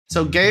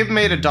So Gabe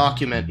made a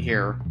document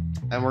here,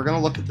 and we're gonna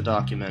look at the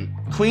document.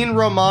 Queen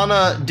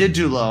Romana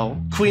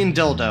Didududlodidldo, Queen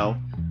Dildo,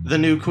 the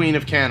new Queen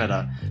of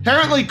Canada.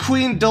 Apparently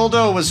Queen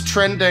Dildo was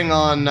trending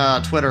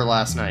on Twitter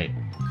last night,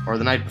 or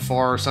the night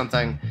before or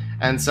something.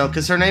 And so,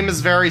 because her name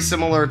is very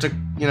similar to,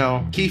 you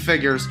know, key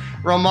figures.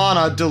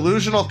 Romana,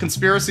 delusional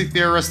conspiracy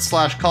theorist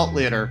slash cult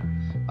leader.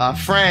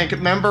 Frank,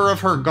 member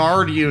of her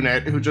guard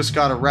unit who just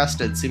got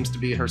arrested, seems to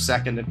be her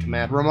second in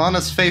command.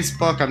 Romana's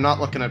Facebook, I'm not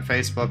looking at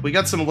Facebook. We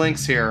got some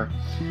links here.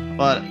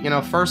 But, you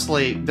know,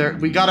 firstly,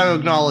 we gotta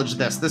acknowledge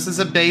this. This is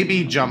a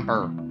baby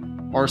jumper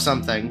or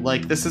something.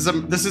 Like, this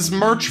is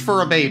merch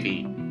for a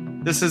baby.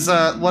 This is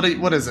a,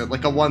 what is it?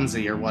 Like a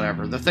onesie or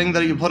whatever. The thing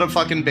that you put a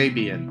fucking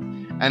baby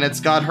in. And it's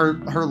got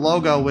her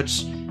logo,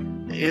 which,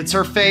 it's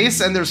her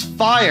face, and there's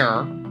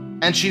fire.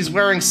 And she's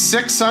wearing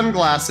 6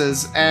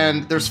 sunglasses,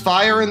 and there's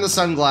fire in the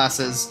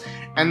sunglasses.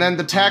 And then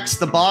the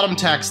text, the bottom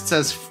text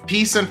says,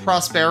 peace and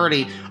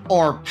prosperity,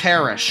 or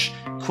perish,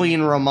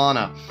 Queen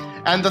Romana.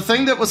 And the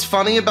thing that was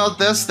funny about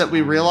this that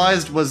we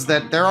realized was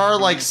that there are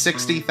like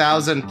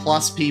 60,000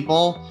 plus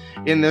people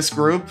in this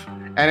group,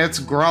 and it's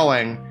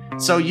growing.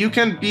 So you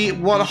can be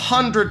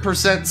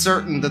 100%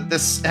 certain that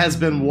this has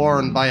been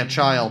worn by a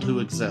child who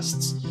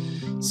exists.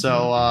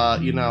 So,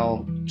 you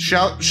know,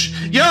 shout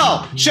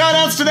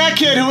outs to that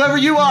kid, whoever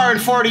you are in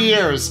 40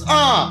 years.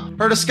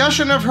 Her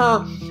discussion of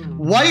her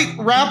white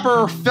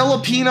rapper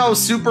Filipino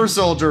super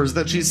soldiers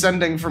that she's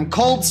sending from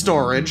cold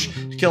storage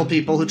to kill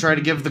people who try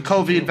to give the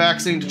COVID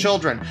vaccine to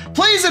children.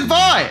 Please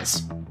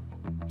advise!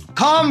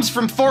 Comms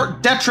from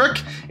Fort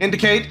Detrick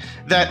indicate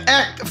that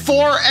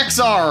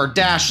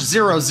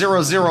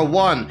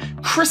 4XR-0001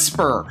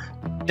 CRISPR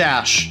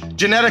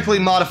genetically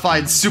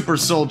modified super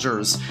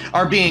soldiers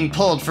are being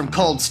pulled from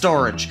cold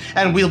storage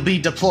and will be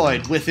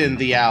deployed within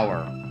the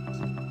hour.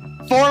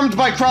 Formed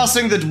by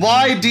crossing the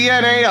Y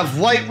DNA of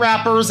white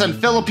rappers and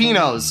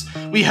Filipinos,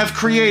 we have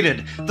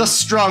created the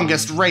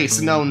strongest race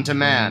known to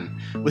man.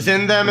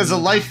 Within them is a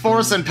life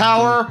force and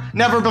power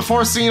never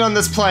before seen on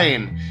this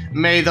plane.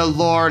 May the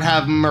Lord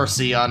have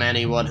mercy on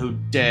anyone who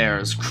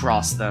dares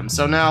cross them.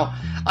 So now,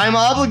 I'm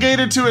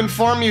obligated to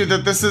inform you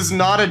that this is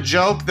not a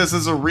joke, this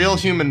is a real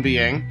human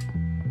being.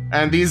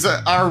 And these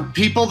are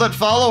people that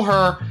follow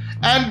her,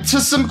 and to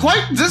some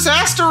quite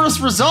disastrous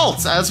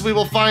results, as we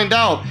will find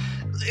out.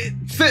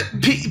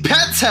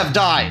 Pets have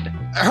died.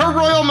 Her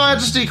Royal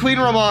Majesty Queen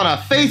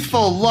Romana,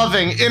 faithful,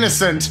 loving,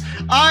 innocent,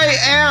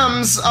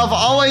 I-ams of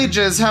all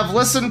ages have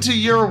listened to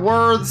your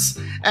words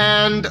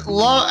and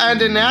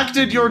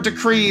enacted your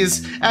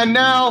decrees, and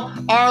now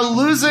are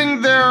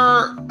losing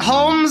their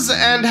homes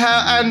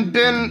and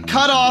been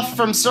cut off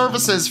from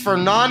services for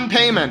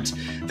non-payment.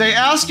 They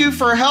ask you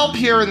for help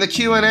here in the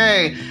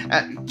Q&A.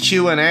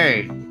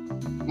 Q&A.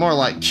 More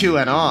like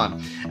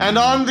QAnon. And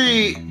on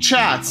the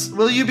chats,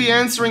 will you be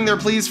answering their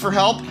pleas for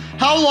help?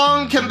 How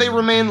long can they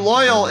remain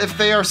loyal if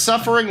they are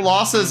suffering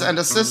losses and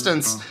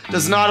assistance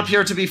does not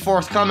appear to be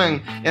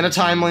forthcoming in a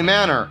timely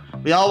manner?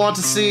 We all want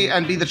to see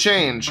and be the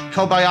change.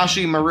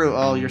 Kobayashi Maru.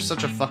 Oh, you're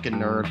such a fucking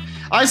nerd.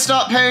 I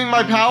stopped paying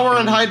my power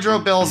and hydro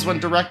bills when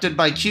directed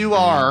by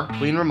Q-rah,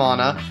 Queen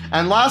Romana,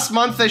 and last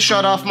month they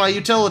shut off my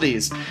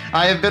utilities.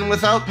 I have been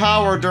without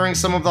power during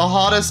some of the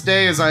hottest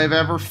days I have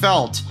ever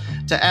felt.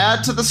 To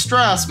add to the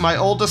stress, my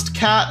oldest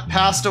cat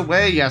passed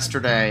away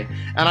yesterday,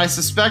 and I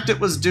suspect it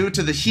was due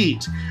to the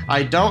heat.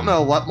 I don't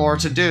know what more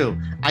to do.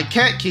 I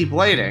can't keep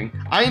waiting.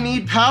 I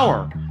need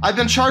power. I've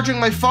been charging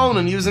my phone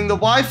and using the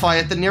Wi-Fi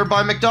at the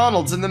nearby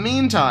McDonald's in the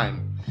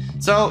meantime.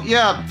 So,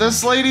 yeah,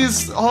 this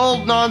lady's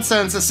whole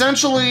nonsense,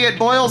 essentially it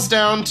boils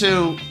down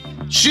to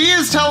she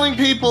is telling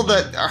people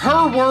that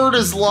her word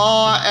is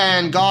law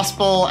and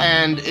gospel,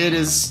 and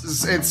it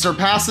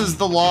surpasses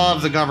the law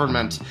of the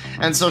government.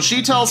 And so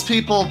she tells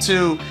people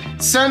to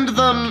send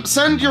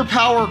your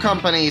power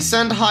company,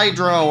 send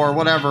Hydro or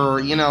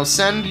whatever, you know,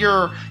 send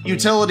your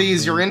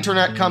utilities, your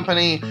internet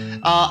company,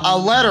 a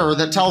letter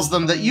that tells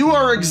them that you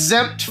are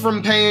exempt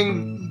from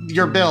paying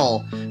your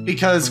bill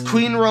because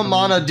Queen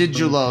Romana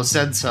Didududldo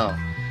said so.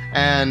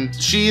 And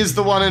she is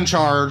the one in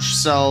charge,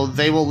 so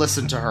they will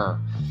listen to her.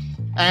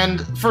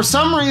 And for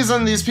some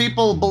reason, these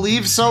people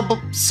believe so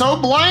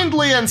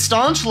blindly and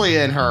staunchly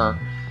in her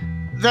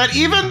that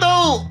even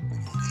though,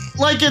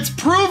 like, it's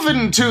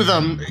proven to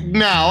them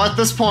now at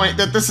this point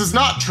that this is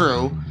not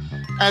true,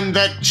 and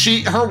that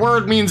her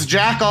word means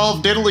jack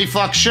all diddly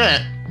fuck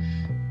shit,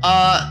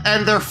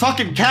 and their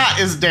fucking cat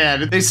is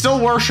dead, they still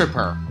worship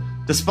her,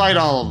 despite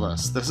all of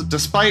this,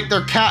 despite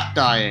their cat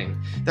dying.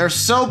 They're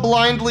so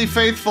blindly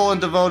faithful and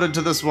devoted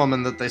to this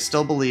woman that they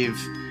still believe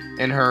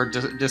in her,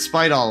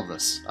 despite all of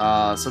this.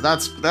 So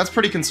that's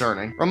pretty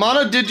concerning.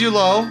 Romana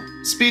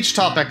Didududldo, speech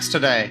topics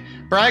today.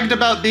 Bragged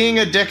about being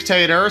a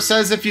dictator,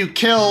 says if you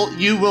kill,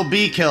 you will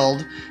be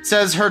killed,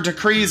 says her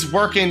decrees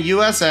work in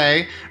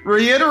USA,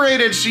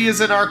 reiterated she is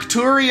an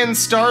Arcturian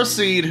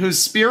starseed whose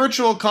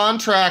spiritual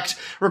contract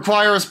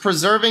requires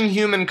preserving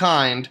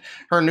humankind,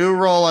 her new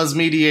role as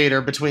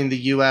mediator between the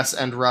US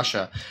and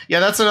Russia. Yeah,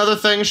 that's another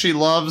thing, she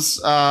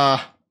loves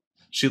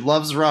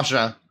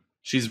Russia.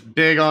 She's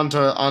big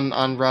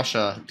on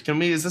Russia.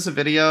 Is this a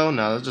video?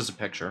 No, that's just a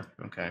picture.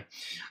 Okay.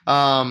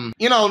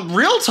 You know,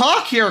 real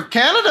talk here.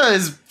 Canada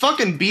is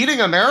fucking beating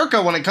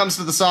America when it comes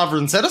to the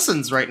sovereign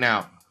citizens right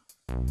now.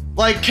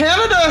 Like,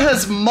 Canada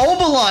has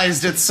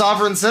mobilized its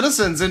sovereign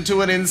citizens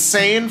into an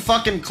insane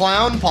fucking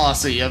clown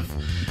posse of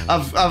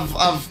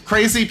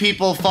crazy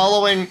people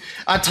following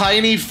a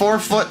tiny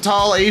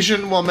 4-foot-tall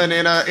Asian woman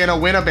in a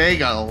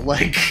Winnebago.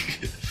 Like,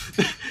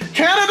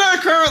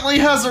 Canada currently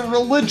has a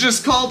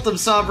religious cult of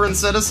sovereign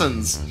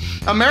citizens.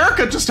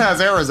 America just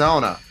has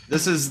Arizona.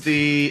 This is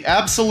the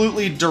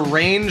absolutely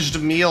deranged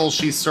meal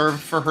she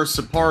served for her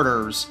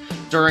supporters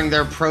during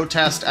their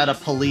protest at a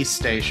police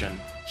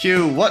station.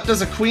 Q, what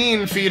does a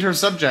queen feed her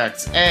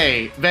subjects?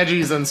 A,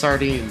 veggies and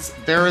sardines.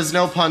 There is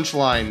no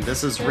punchline.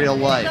 This is real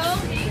life.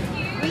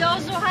 We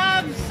also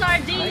have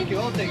sardines,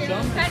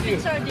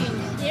 packaged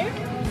sardines. Here,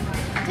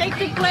 take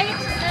the plate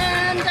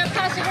and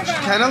pass it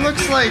around. Kind of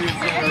looks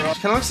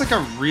like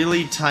a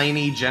really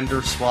tiny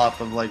gender swap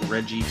of like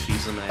Reggie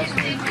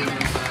Fils-Aimé.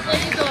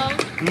 There you go.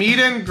 Meet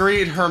and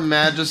greet Her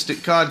Majesty.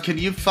 God, can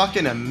you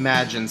fucking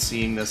imagine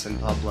seeing this in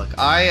public?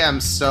 I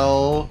am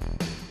so...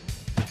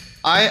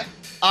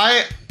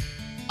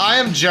 I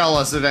am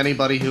jealous of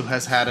anybody who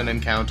has had an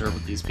encounter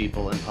with these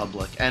people in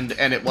public, and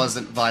it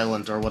wasn't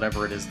violent or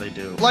whatever it is they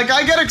do. Like,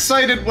 I get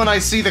excited when I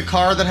see the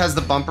car that has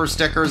the bumper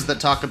stickers that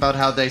talk about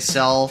how they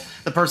sell,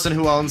 the person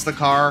who owns the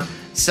car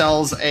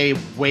sells a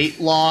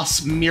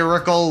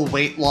miracle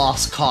weight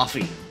loss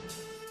coffee.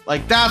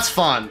 Like, that's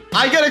fun.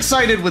 I get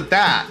excited with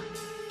that.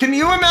 Can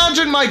you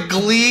imagine my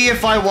glee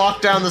if I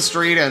walked down the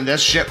street and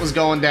this shit was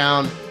going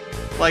down?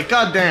 Like,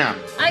 goddamn.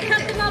 I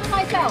cut them up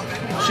myself.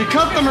 She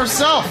cut them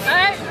herself.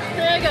 Alright,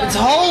 there you go. It's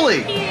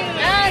holy.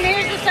 And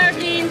here's the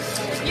sardines.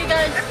 If you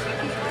guys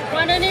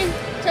want any,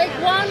 take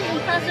one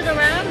and pass it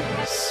around.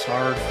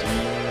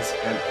 Sardines.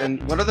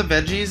 And what are the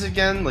veggies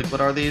again? Like, what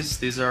are these?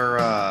 These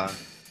are,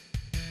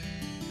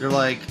 they're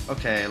like,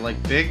 okay,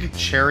 like big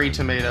cherry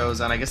tomatoes,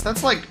 and I guess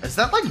that's like, is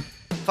that like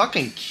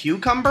fucking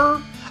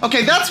cucumber?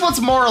 Okay, that's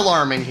what's more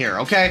alarming here,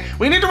 okay?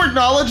 We need to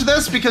acknowledge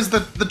this because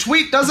the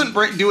tweet doesn't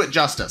do it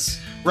justice,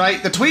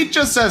 right? The tweet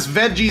just says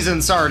veggies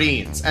and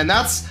sardines, and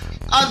that's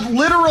a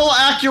literal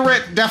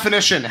accurate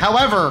definition.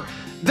 However,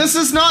 this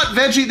is not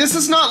veggie, this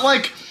is not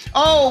like,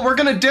 oh, we're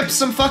gonna dip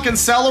some fucking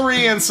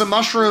celery and some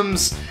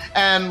mushrooms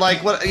and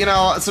like, what, you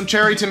know, some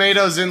cherry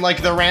tomatoes in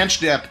like the ranch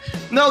dip.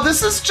 No,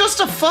 this is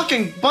just a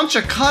fucking bunch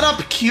of cut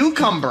up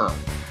cucumber.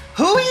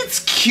 Who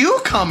eats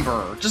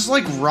cucumber? Just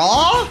like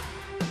raw?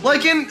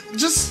 Like in,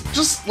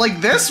 just like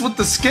this with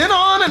the skin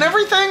on and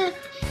everything?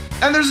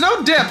 And there's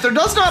no dip. There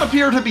does not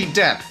appear to be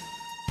dip.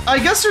 I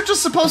guess you're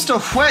just supposed to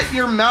wet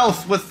your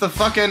mouth with the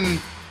fucking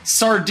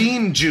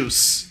sardine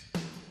juice.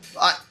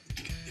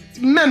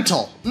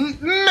 Mental.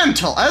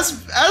 Mental.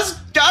 As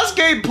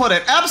Gabe put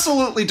it,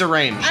 absolutely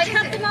deranged. I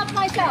cut them up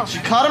myself. She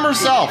cut them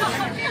herself.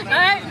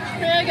 Alright,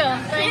 there you go.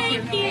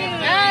 Thank you.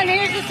 And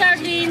here's the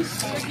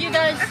sardines. If you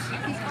guys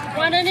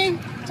want any,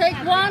 take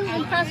one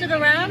and pass it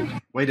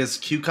around. Wait, is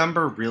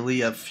cucumber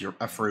really a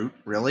fruit?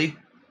 Really?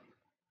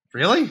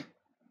 Really?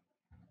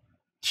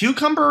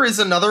 Cucumber is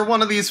another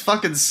one of these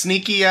fucking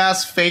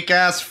sneaky-ass,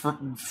 fake-ass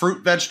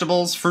fruit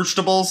vegetables?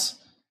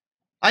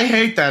 I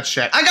hate that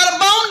shit. I got a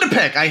bone to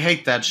pick! I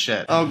hate that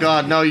shit. Oh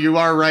god, no, you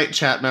are right,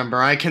 chat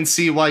member. I can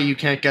see why you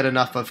can't get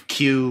enough of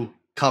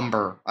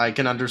cucumber. I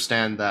can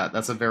understand that.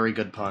 That's a very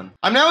good pun.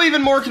 I'm now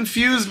even more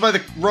confused by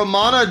the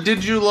Romana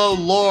Didududldo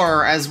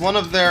lore, as one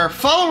of their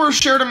followers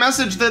shared a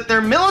message that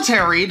their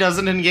military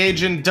doesn't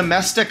engage in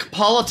domestic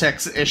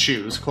politics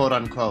issues, quote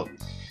unquote.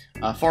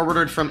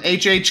 Forwarded from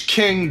H.H.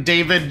 King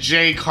David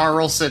J.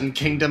 Carlson,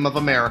 Kingdom of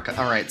America.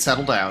 Alright,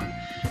 settle down.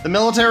 The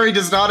military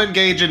does not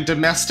engage in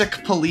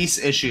domestic police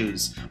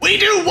issues. We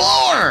do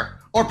war!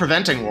 Or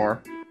preventing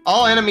war.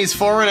 All enemies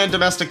foreign and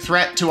domestic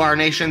threat to our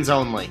nations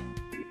only.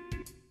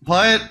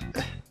 But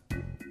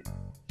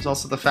there's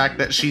also the fact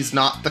that she's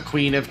not the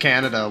Queen of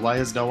Canada. Why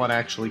has no one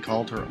actually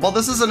called her? Well,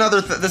 this is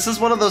another this is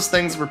one of those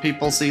things where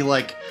people see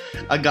like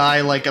a guy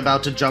like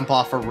about to jump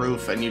off a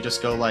roof and you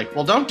just go like,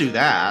 well, don't do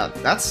that.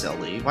 That's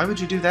silly. Why would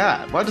you do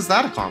that? What does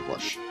that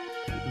accomplish?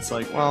 It's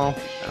like, well,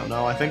 I don't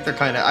know. I think they're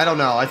kind of, I don't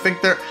know. I think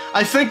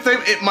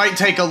it might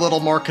take a little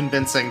more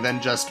convincing than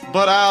just,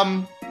 but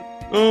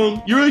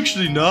you're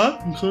actually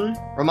not, okay?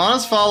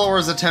 Romana's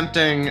followers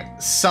attempting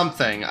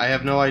something. I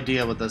have no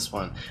idea what this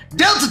one.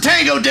 Delta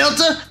Tango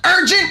Delta,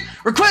 urgent,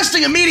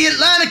 requesting immediate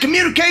line of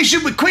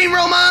communication with Queen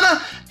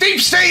Romana.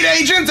 Deep State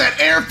agents at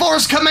Air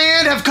Force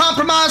Command have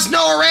compromised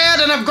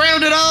NORAD and have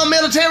grounded all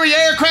military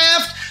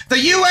aircraft. The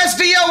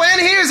USDON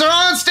here's are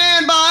on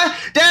standby.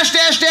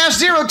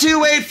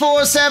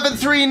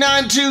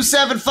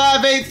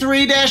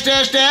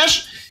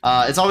 --02847392758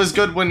 --. It's always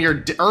good when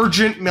your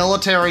urgent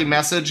military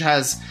message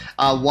has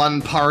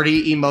one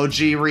party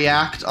emoji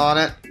react on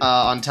it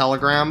on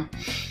Telegram,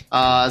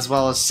 as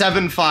well as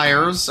 7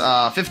 fires,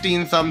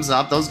 15 thumbs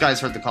up. Those guys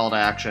heard the call to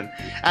action,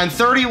 and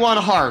 31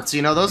 hearts.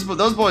 You know, those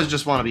boys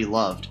just want to be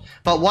loved.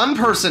 But one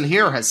person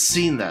here has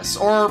seen this,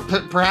 or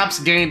perhaps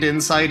gained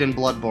insight in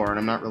Bloodborne,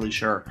 I'm not really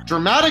sure.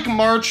 Dramatic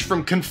march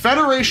from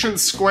Confederation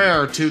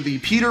Square to the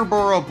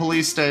Peterborough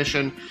police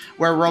station,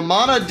 where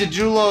Romana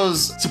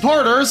Didududlo's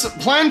supporters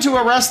plan to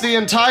arrest the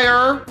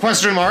entire,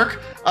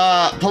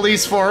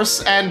 police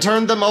force and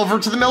turn them over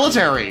to the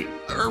military.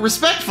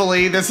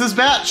 Respectfully, this is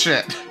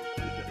batshit.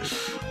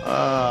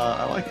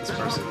 I like this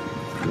person.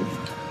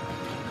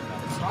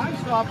 Crime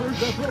stoppers,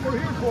 that's what we're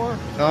here for.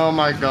 Oh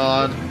my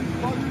god.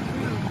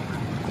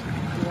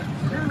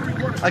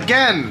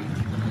 Again,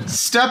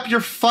 step your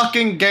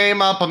fucking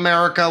game up,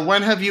 America.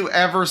 When have you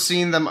ever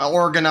seen them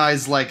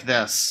organized like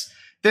this?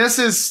 This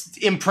is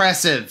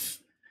impressive.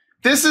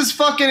 This is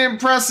fucking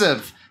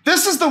impressive.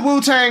 This is the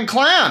Wu-Tang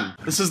Clan.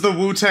 This is the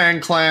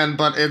Wu-Tang Clan,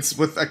 but it's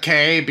with a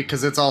K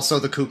because it's also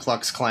the Ku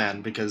Klux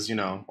Klan because, you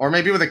know, or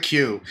maybe with a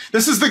Q.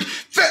 This is the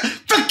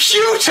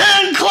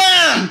Q-Tang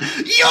Clan!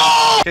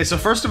 Yo! Okay, so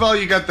first of all,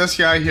 you got this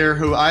guy here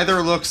who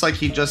either looks like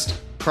he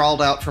just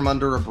crawled out from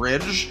under a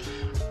bridge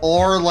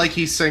or like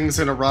he sings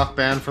in a rock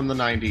band from the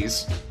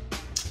 90s.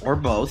 Or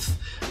both.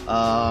 You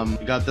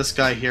got this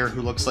guy here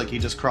who looks like he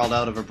just crawled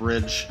out of a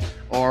bridge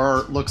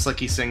or looks like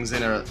he sings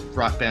in a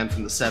rock band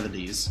from the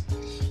 70s.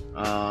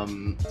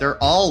 They're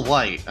all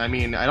white. I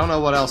mean, I don't know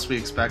what else we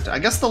expect. I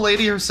guess the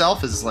lady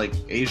herself is, like,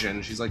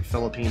 Asian. She's, like,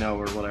 Filipino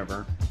or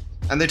whatever.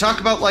 And they talk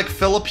about, like,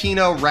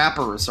 Filipino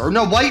rappers. Or,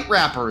 no, white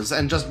rappers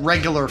and just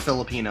regular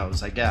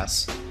Filipinos, I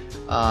guess.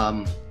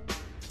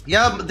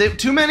 Yeah,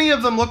 too many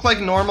of them look like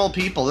normal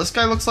people. This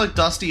guy looks like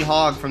Dusty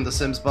Hogg from The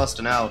Sims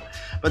Bustin' Out.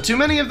 But too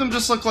many of them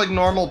just look like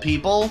normal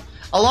people.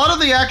 A lot of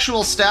the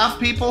actual staff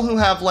people who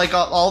have, like,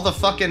 all the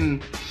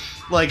fucking,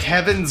 like,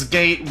 Heaven's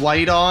Gate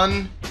white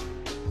on...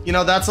 You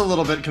know, that's a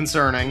little bit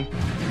concerning.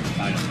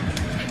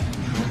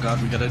 Oh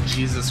god, we got a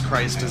Jesus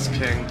Christ as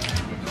King.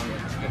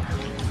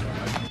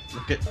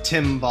 Look at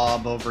Tim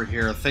Bob over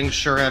here. Things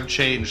sure have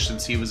changed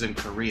since he was in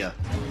Korea.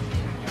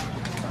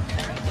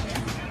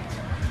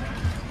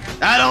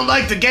 I don't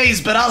like the gays,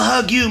 but I'll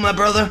hug you, my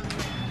brother.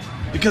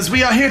 Because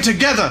we are here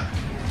together.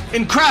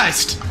 In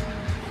Christ.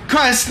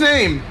 Christ's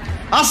name.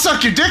 I'll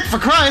suck your dick for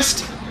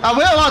Christ. I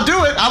will, I'll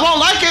do it. I won't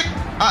like it.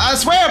 I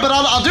swear, but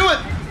I'll do it.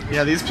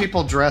 Yeah, these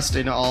people dressed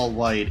in all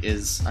white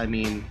is, I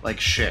mean, like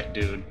shit,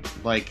 dude.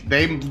 Like,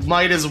 they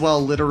might as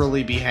well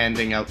literally be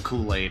handing out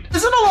Kool-Aid.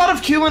 Isn't a lot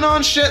of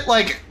QAnon shit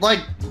like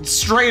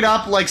straight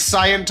up like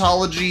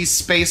Scientology,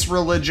 space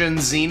religion,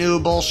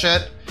 Xenu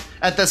bullshit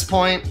at this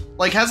point?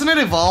 Like, hasn't it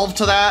evolved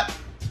to that?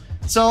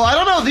 So, I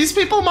don't know, these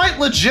people might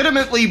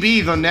legitimately be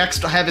the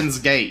next Heaven's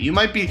Gate. You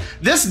might be,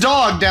 this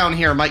dog down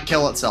here might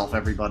kill itself,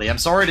 everybody. I'm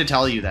sorry to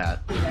tell you that.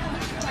 I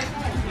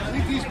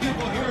think these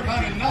people here have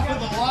had enough of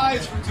the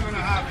lies for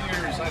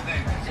 2.5 years, I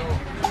think. So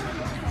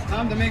it's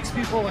time to make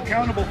people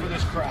accountable for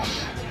this crap.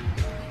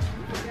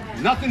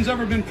 Nothing's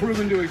ever been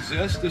proven to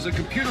exist. There's a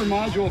computer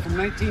module from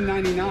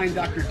 1999,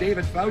 Dr.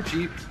 David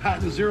Fauci,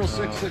 patent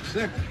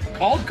 0666,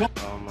 called...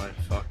 Oh my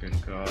fucking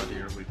god,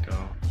 here we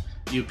go.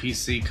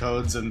 UPC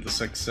codes and the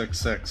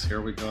 666,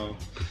 here we go.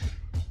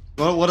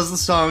 What is the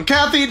song?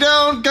 Kathy,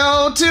 don't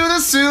go to the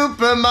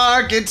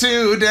supermarket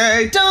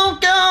today. Don't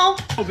go.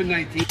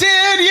 COVID-19.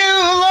 Did you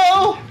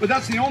low? But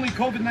that's the only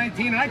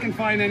COVID-19 I can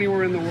find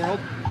anywhere in the world.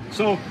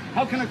 So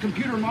how can a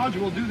computer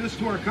module do this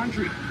to our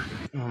country?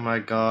 Oh my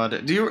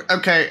god.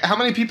 Okay, how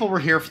many people were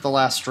here for the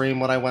last stream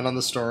when I went on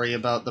the story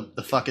about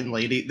the fucking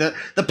lady?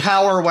 The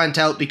power went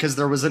out because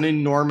there was an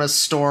enormous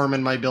storm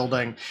in my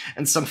building,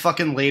 and some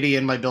fucking lady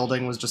in my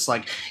building was just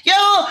like, yo,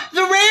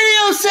 the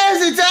radio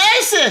says it's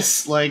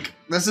ISIS! Like,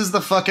 this is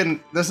the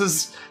fucking, this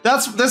is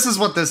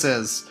what this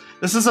is.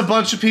 This is a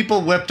bunch of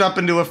people whipped up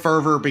into a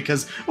fervor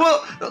because,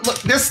 well,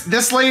 look,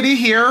 this lady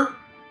here,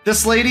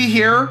 this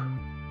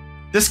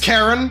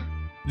Karen,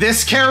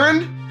 these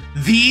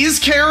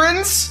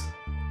Karens,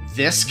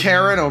 this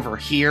Karen over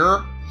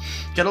here.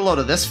 Get a load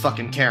of this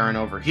fucking Karen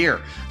over here.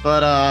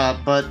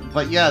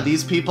 But yeah,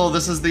 these people.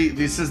 This is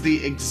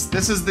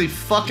the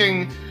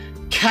fucking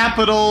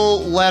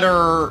capital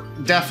letter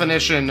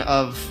definition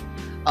of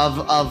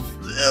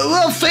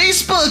well,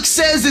 Facebook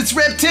says it's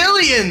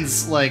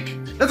reptilians. Like,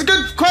 that's a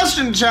good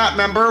question, chat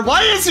member.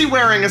 Why is he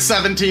wearing a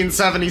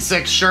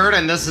 1776 shirt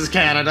and this is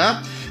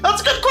Canada?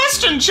 That's a good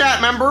question,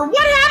 chat member.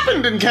 What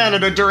happened in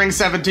Canada during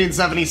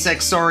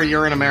 1776? Sorry,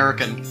 you're an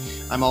American.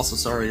 I'm also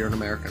sorry you're an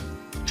American.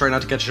 Try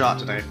not to get shot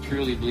today. I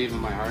truly believe in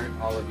my heart,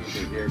 all of you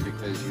are here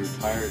because you're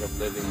tired of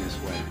living this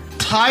way.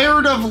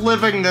 Tired of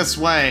living this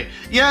way.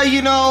 Yeah,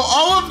 you know,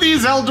 all of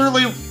these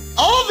elderly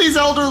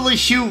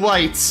Hugh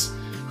Whites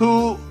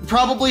who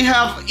probably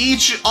have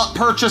each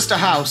purchased a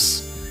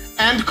house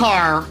and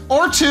car,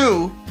 or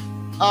two,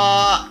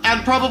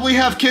 and probably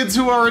have kids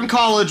who are in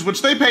college,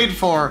 which they paid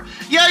for.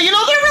 Yeah, you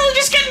know, they're really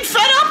just getting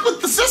fed up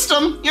with the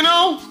system, you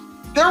know?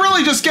 They're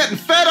really just getting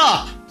fed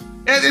up.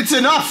 It's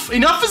enough.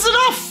 Enough is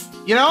enough,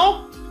 you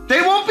know?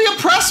 They won't be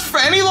oppressed for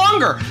any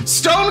longer.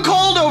 Stone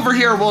Cold over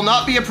here will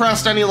not be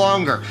oppressed any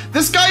longer.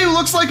 This guy who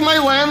looks like my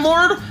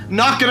landlord,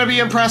 not gonna be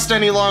oppressed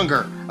any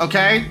longer,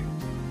 okay?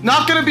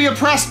 Not gonna be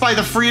oppressed by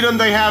the freedom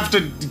they have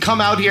to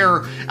come out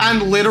here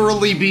and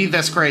literally be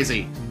this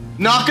crazy.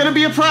 Not gonna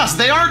be oppressed.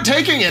 They aren't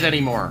taking it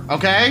anymore,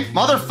 okay?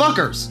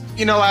 Motherfuckers.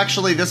 You know,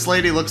 actually, this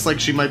lady looks like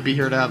she might be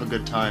here to have a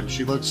good time.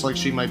 She looks like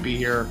she might be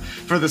here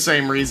for the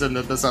same reason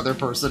that this other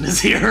person is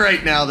here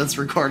right now that's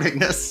recording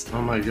this.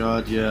 Oh my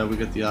god, yeah, we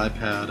got the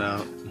iPad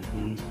out.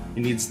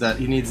 He needs the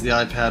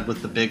iPad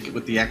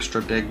with the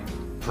extra big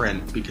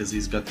print because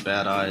he's got the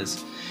bad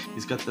eyes.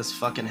 He's got this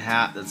fucking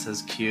hat that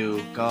says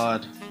Q.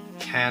 God,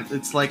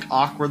 it's like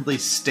awkwardly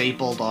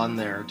stapled on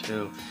there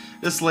too.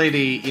 This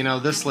lady, you know,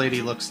 this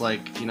lady looks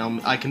like, you know,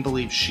 I can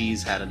believe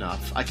she's had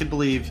enough. I can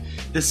believe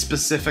this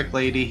specific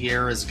lady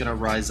here is gonna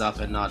rise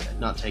up and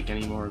not take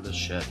any more of this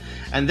shit.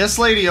 And this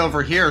lady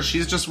over here,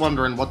 she's just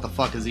wondering what the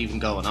fuck is even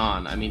going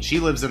on. I mean, she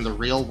lives in the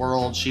real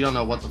world. She don't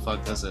know what the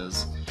fuck this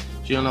is.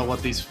 She don't know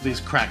what these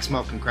crack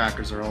smoking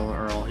crackers are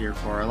all here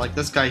for. Like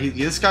this guy,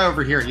 this guy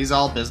over here, he's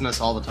all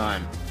business all the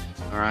time.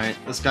 All right,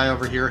 this guy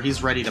over here,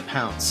 he's ready to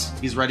pounce.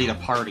 He's ready to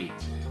party.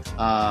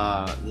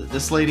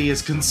 This lady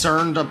is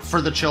concerned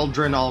for the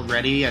children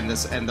already, and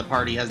the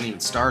party hasn't even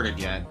started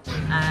yet.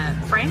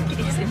 Frank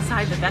is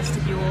inside the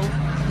vestibule.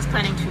 He's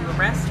planning to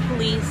arrest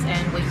police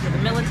and wait for the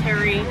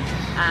military.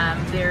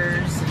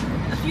 There's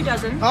a few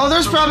dozen. Oh,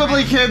 there's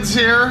probably kids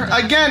here.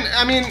 Again,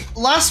 I mean,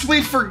 lest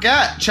we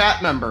forget,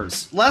 chat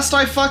members, lest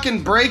I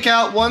fucking break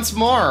out once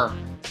more.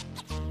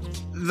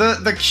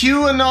 The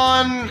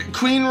QAnon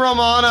Queen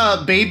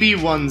Romana baby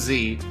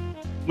onesie,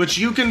 which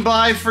you can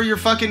buy for your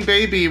fucking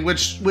baby,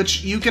 which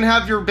you can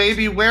have your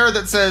baby wear,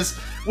 that says,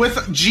 with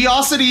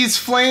Geocities,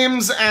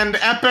 flames, and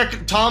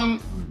epic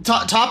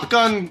Top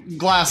Gun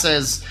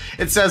glasses,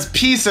 it says,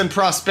 peace and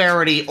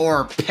prosperity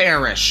or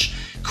perish,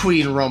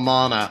 Queen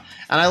Romana.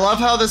 And I love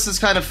how this is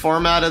kind of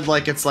formatted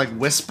like it's like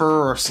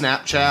Whisper or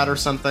Snapchat or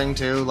something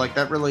too. Like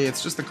that really,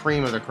 it's just the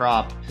cream of the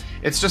crop.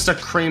 It's just a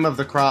cream of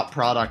the crop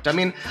product. I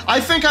mean, I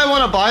think I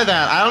want to buy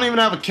that. I don't even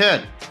have a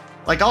kid.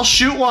 Like, I'll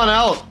shoot one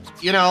out,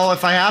 you know,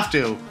 if I have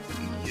to.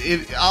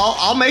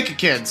 I'll make a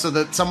kid so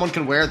that someone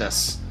can wear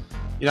this.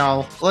 You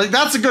know, like,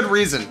 that's a good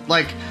reason.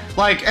 Like,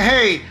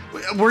 hey,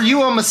 were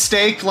you a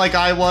mistake like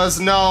I was?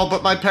 No,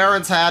 but my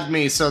parents had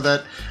me so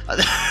that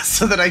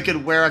I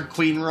could wear a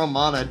Queen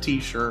Romana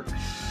t-shirt.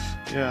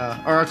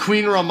 Yeah, or a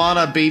Queen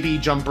Romana baby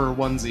jumper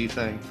onesie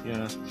thing.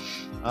 Yeah.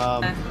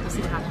 We'll see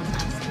what happens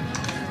next.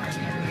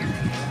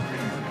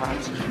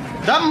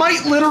 That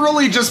might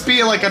literally just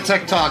be like a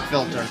TikTok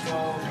filter.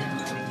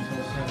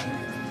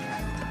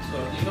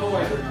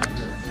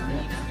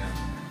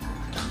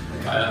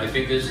 I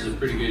think this is a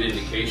pretty good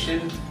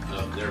indication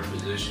of their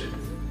position.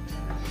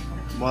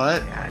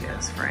 What? Yeah, it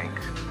is, Frank.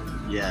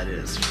 Yeah, it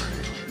is,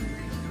 Frank.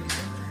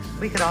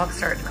 We could all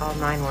start to call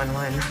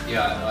 911.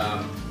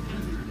 Yeah,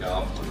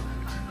 yeah.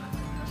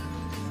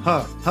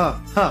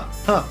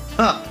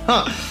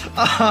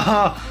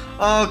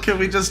 Oh, can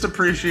we just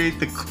appreciate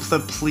the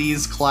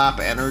please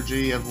clap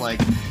energy of like,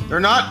 they're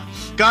not,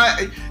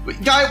 guy,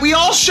 we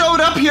all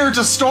showed up here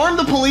to storm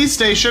the police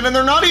station and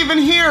they're not even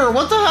here.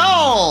 What the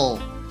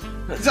hell?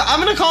 I'm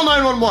gonna call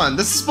 911.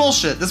 This is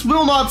bullshit. This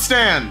will not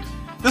stand.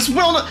 This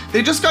will not.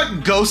 They just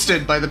got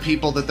ghosted by the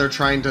people that they're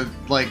trying to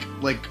like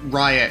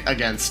riot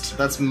against.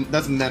 That's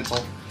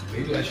mental.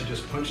 Maybe I should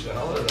just punch the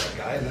hell out of that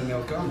guy and then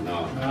they'll come.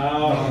 No.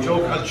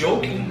 I'm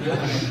joking.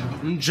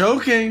 I'm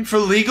joking. For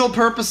legal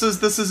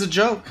purposes, this is a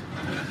joke.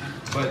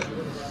 But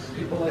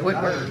people like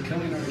that are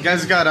killing our... The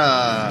guy's got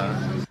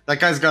a... That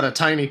guy's got a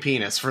tiny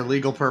penis. For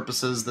legal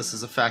purposes, this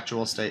is a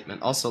factual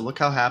statement. Also, look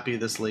how happy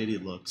this lady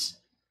looks.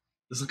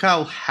 Just look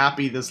how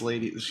happy this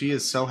lady... She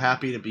is so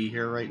happy to be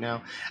here right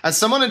now. As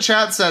someone in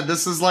chat said,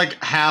 this is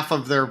like half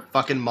of their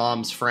fucking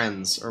mom's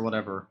friends or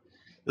whatever.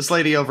 This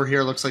lady over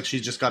here looks like she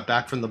just got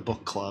back from the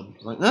book club.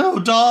 Like, oh,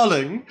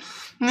 darling.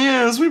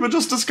 Yes, we were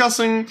just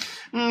discussing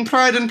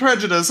Pride and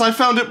Prejudice. I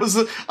found it was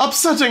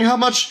upsetting how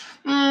much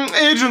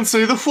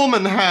agency the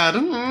woman had.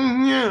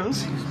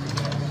 Yes.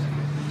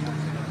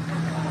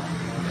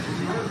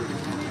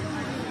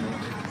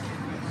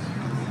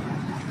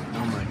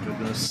 Oh my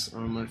goodness.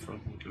 Oh my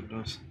fucking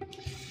goodness.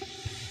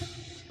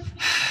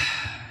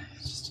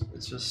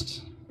 It's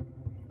just...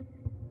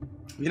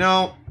 You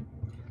know...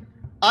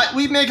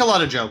 we make a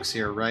lot of jokes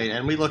here, right?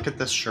 And we look at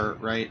this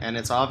shirt, right? And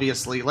it's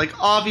obviously,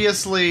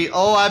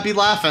 oh, I'd be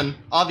laughing,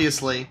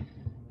 obviously.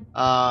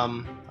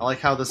 I like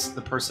how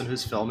the person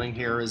who's filming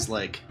here is,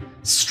 like,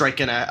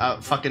 striking a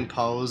fucking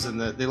pose, and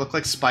they look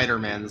like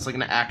Spider-Man. It's like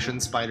an action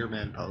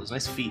Spider-Man pose.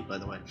 Nice feet, by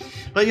the way.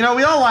 But, you know,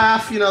 we all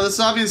laugh. You know, this is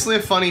obviously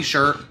a funny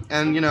shirt.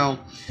 And, you know,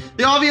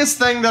 the obvious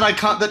thing that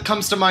that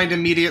comes to mind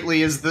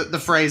immediately is the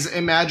phrase,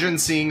 imagine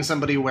seeing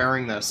somebody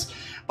wearing this.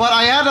 But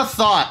I had a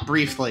thought,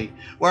 briefly,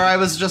 where I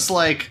was just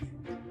like,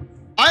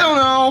 I don't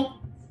know.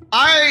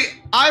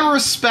 I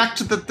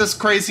respect that this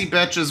crazy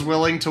bitch is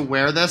willing to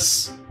wear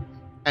this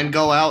and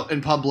go out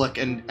in public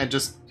and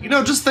just, you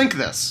know, just think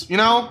this, you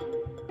know?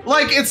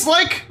 Like,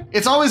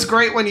 it's always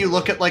great when you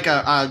look at, like,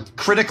 a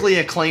critically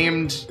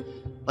acclaimed,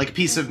 like,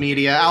 piece of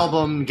media,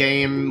 album,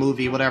 game,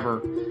 movie,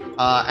 whatever,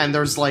 and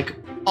there's, like,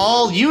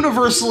 all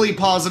universally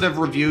positive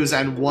reviews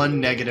and 1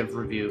 negative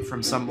review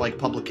from some, like,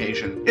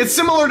 publication. It's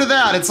similar to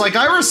that. It's like,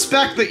 I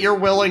respect that you're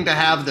willing to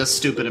have this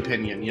stupid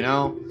opinion, you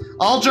know?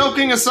 All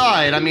joking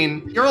aside, I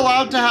mean, you're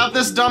allowed to have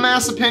this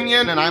dumbass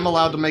opinion, and I'm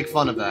allowed to make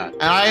fun of that.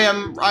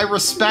 And I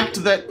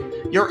respect that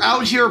you're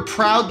out here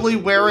proudly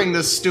wearing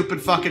this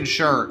stupid fucking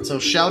shirt. So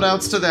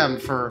shout-outs to them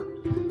for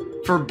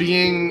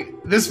being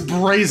this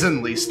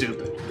brazenly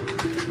stupid.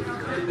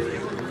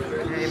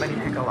 Can anybody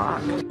pick a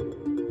lock?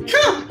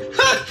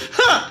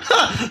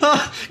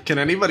 Can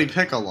anybody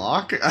pick a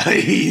lock?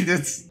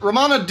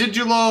 Romana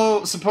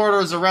Didudlodidldo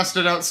supporters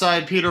arrested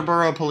outside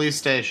Peterborough Police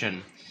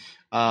Station.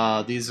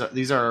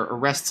 These are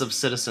arrests of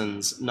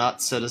citizens,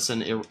 not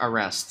citizen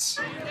arrests.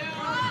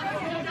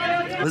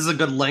 This is a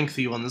good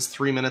lengthy one. This is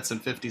 3 minutes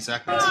and 50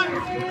 seconds.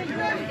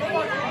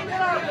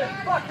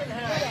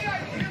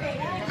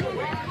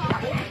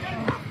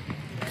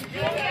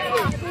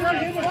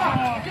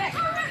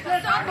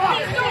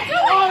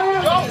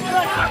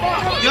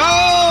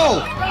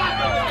 Yo!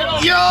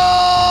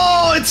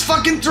 Yo! It's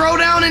fucking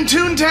Throwdown in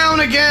Toontown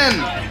again!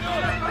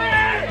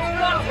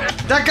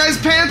 That guy's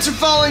pants are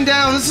falling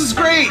down. This is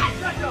great!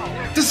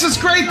 This is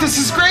great! This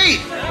is great!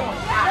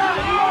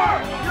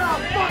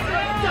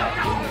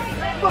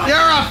 You're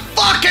a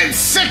fucking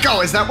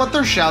sicko! Is that what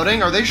they're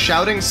shouting? Are they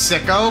shouting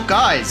sicko?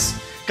 Guys,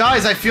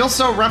 I feel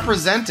so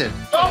represented.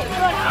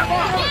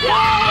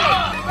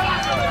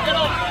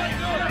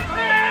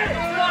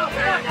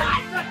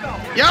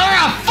 You're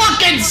a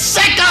fucking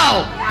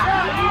sicko!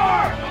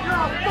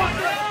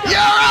 You're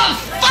a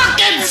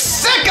fucking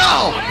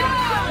sicko!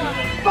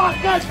 Fuck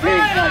that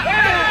pizza!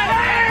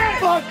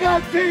 Fuck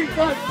that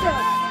pizza!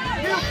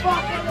 You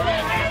fucking...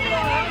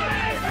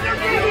 You're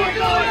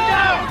going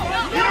down!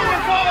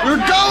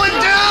 We're going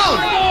down!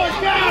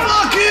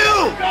 Fuck you!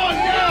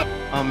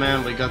 Oh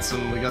man, we got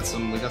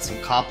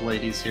some cop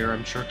ladies here.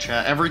 I'm sure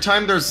chat. Every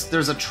time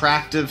there's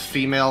attractive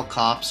female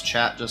cops,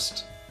 chat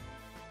just.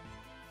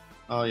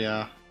 Oh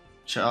yeah.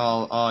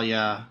 Oh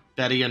yeah.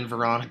 Betty and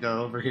Veronica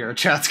over here.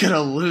 Chat's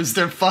gonna lose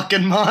their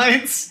fucking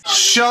minds.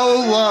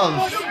 Show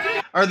love.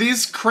 Are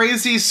these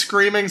crazy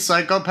screaming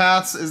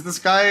psychopaths? Is this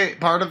guy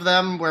part of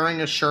them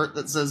wearing a shirt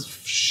that says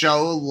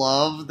show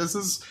love? This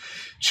is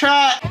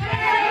chat.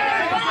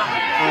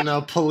 Oh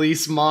no,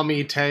 police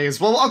mommy tase.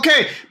 Well,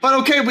 okay, but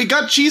okay, we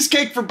got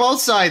cheesecake for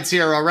both sides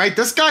here, all right?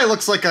 This guy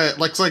looks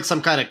like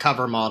some kind of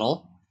cover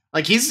model.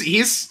 Like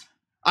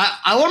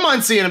I wouldn't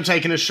mind seeing him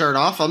taking his shirt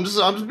off. I'm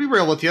just be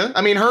real with you.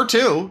 I mean, her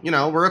too. You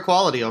know, we're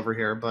equality over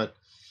here, but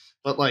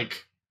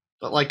like,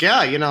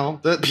 yeah, you know,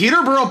 the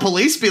Peterborough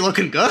police be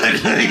looking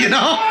good, you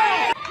know.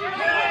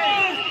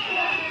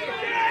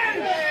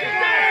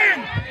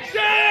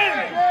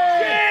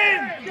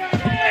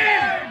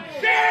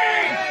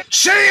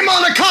 Shame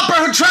on a copper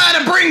who tried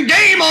to bring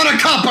game on a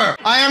copper!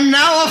 I am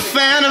now a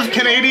fan of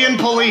Canadian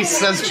police,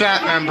 says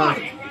chat member.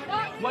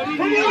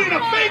 Promoting a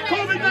fake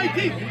COVID-19!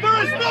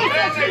 There is no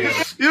such thing!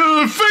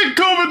 You're a fake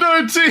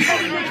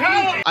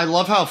COVID-19! I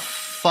love how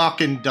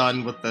fucking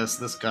done with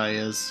this guy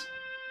is.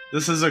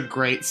 This is a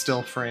great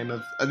still frame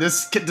of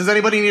this. Does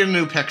anybody need a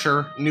new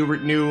picture?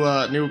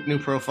 New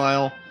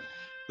profile?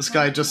 This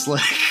guy just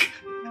like...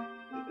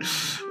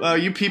 Wow,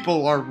 you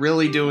people are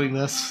really doing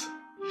this.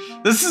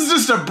 This is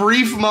just a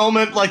brief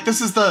moment, like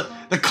this is the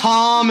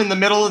calm in the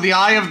middle of the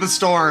eye of the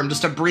storm,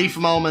 just a brief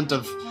moment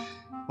of,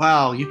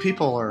 wow, you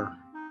people are,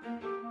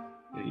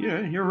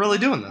 you're really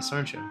doing this,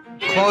 aren't you?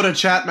 Quote a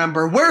chat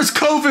member, where's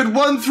COVID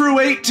 1 through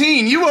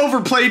 18? You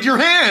overplayed your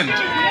hand!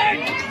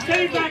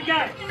 Save that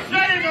guy!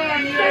 Shame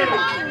on you!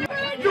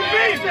 You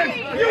Mason!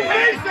 You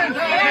Mason!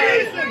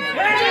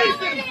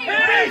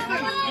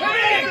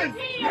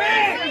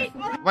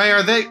 Wait,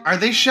 are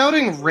they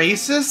shouting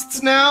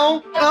racists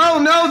now? Oh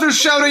no, they're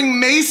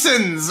shouting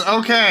Masons!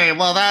 Okay,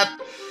 well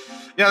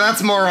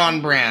that's more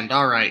on brand.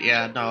 Alright,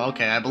 yeah, no,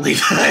 okay, I believe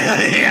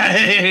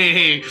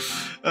that.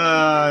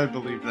 I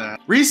believe that.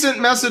 Recent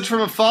message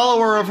from a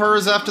follower of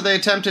hers after they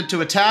attempted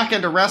to attack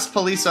and arrest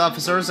police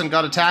officers and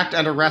got attacked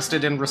and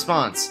arrested in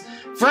response.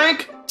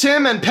 Frank,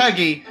 Tim, and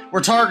Peggy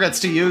were targets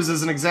to use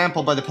as an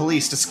example by the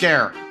police to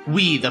scare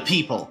we the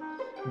people.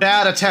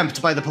 Bad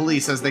attempt by the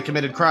police as they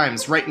committed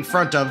crimes right in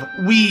front of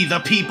we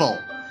the people.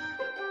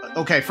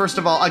 Okay, first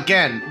of all,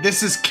 again,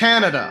 this is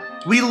Canada.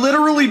 We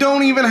literally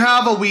don't even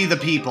have a we the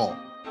people.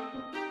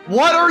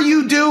 What are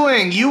you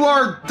doing? You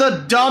are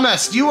the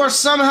dumbest. You are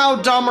somehow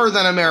dumber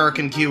than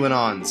American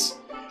QAnons.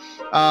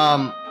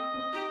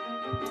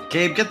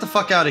 Gabe, get the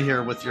fuck out of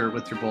here with your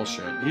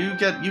bullshit. You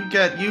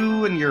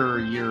and your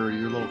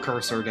little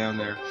cursor down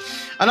there.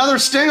 Another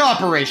sting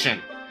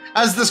operation.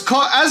 As this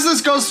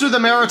goes through the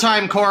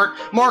Maritime Court,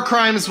 more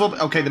crimes will...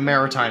 Okay, the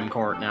Maritime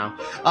Court now.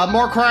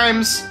 More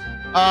crimes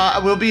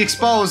will be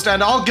exposed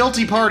and all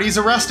guilty parties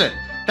arrested.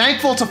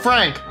 Thankful to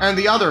Frank and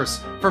the others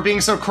for being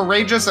so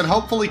courageous and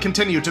hopefully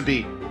continue to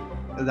be.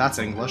 That's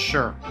English,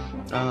 sure.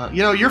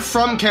 You know, you're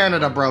from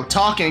Canada, bro.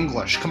 Talk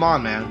English. Come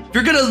on, man. If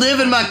you're gonna live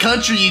in my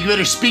country, you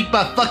better speak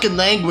my fucking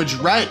language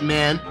right,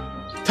 man.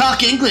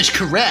 Talk English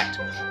correct.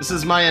 This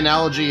is my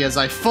analogy as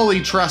I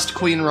fully trust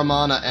Queen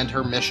Romana and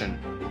her mission.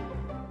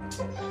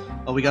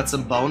 Oh, we got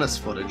some bonus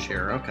footage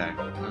here. Okay.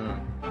 Oh,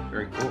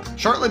 very cool.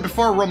 Shortly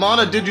before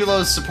Romana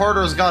Didududlo's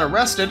supporters got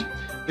arrested,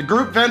 the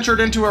group ventured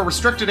into a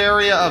restricted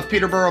area of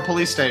Peterborough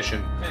Police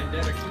Station.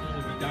 Pandemic should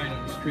only be dying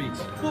on the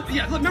streets. Well,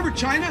 yeah, remember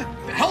China?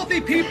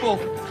 Healthy people,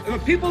 the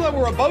people that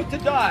were about to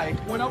die,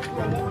 went out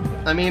for a walk.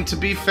 I mean, to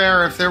be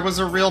fair, if there was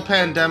a real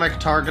pandemic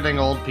targeting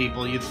old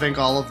people, you'd think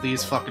all of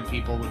these fucking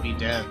people would be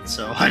dead,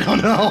 so I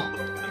don't know.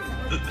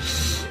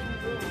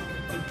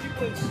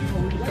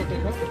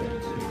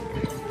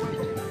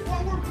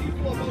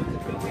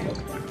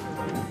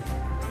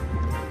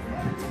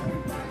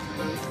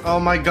 Oh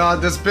my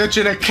god, this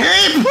bitch in a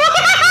cape!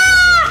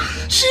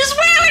 She's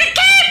wearing a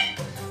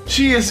cape!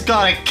 She has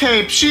got a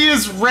cape. She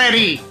is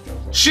ready.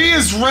 She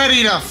is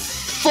ready to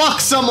fuck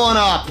someone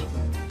up.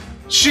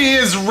 She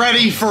is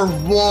ready for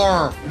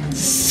war.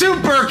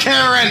 Super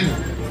Karen!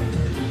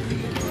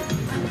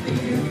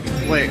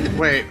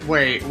 Wait.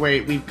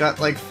 We've got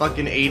like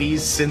fucking 80s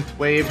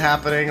synthwave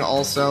happening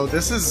also.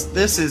 This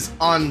is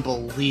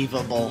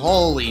unbelievable.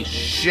 Holy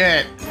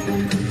shit.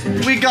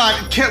 We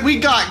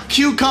got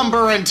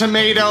cucumber and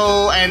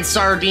tomato and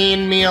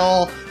sardine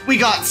meal. We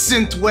got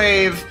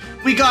synthwave.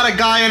 We got a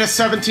guy in a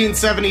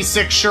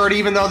 1776 shirt,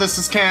 even though this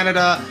is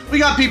Canada. We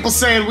got people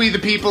saying we the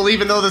people,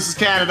 even though this is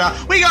Canada.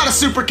 We got a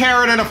Super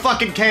Karen in a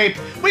fucking cape.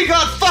 We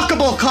got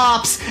fuckable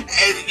cops.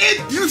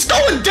 It's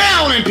going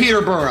down in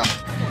Peterborough.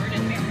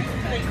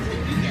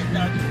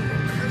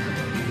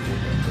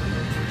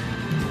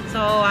 So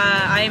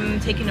I'm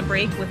taking a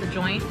break with a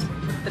joint.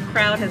 The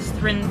crowd has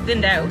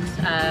thinned out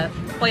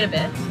quite a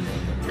bit.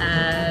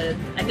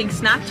 I think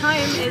snack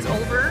time is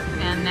over,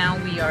 and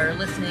now we are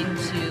listening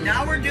to...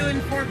 Now we're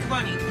doing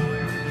 420.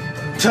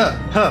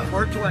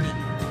 420.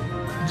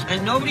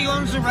 And nobody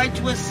owns the right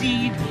to a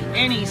seed,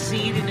 any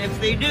seed, and if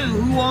they do,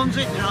 who owns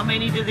it, how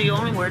many do they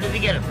own, and where do they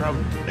get it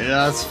from?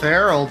 Yeah, that's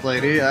fair, old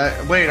lady.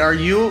 Wait, are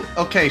you...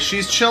 Okay,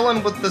 she's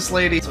chilling with this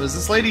lady. So is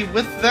this lady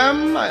with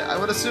them, I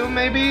would assume,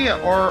 maybe?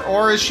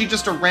 Or is she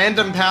just a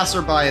random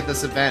passerby at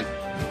this event?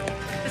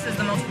 This is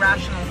the most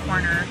rational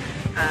corner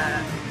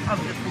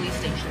of the police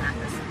station at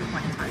this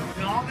point in time.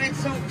 And all that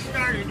soap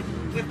started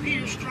with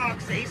Peter Strzok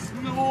saying,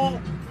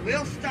 "No,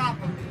 we'll stop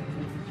them."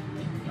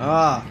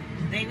 Ah.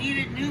 They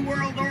needed New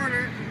World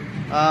Order.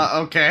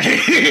 Okay.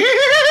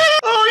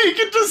 Oh, you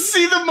can just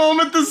see the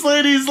moment this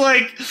lady's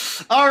like,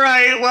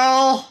 alright,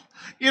 well,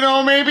 you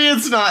know, maybe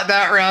it's not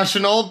that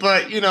rational,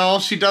 but, you know,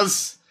 she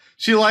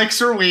likes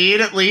her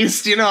weed, at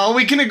least, you know,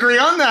 we can agree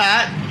on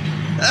that.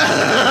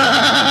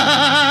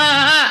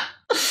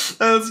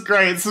 That's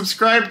great.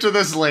 Subscribe to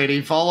this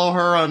lady. Follow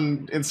her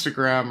on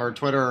Instagram or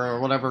Twitter or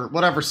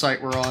whatever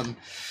site we're on.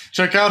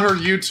 Check out her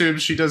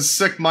YouTube. She does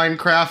sick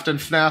Minecraft and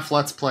FNAF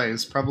Let's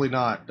Plays. Probably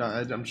not.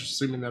 I'm just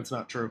assuming that's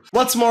not true.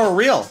 What's more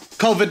real?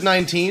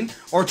 COVID-19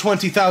 or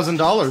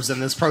 $20,000 in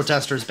this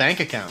protester's bank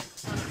account?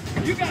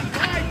 You got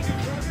lied to,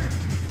 brother.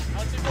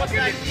 I'll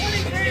give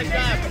you 20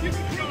 grand if you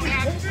can prove it.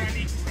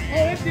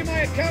 I'll empty my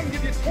account and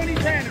give you 20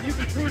 grand if you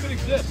can prove it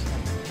exists.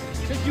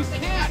 Because you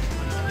can't.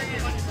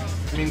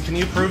 I mean, can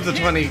you prove the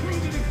 20...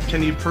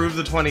 Can you prove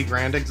the 20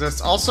 grand exists?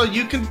 Also,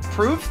 you can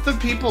prove the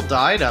people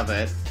died of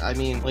it. I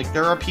mean, like,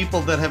 there are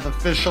people that have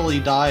officially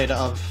died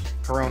of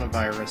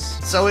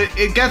coronavirus. So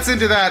it gets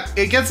into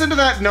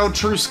that no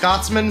true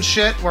Scotsman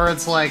shit where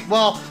it's like,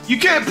 well, you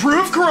can't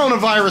prove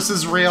coronavirus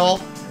is real.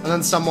 And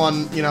then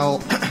someone, you know,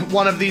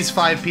 one of these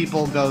 5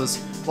 people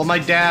goes, well, my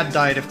dad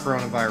died of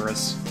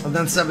coronavirus. And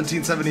then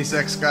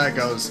 1776 guy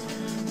goes,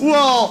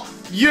 well,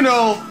 you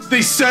know,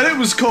 they said it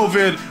was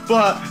COVID,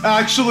 but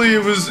actually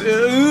it was,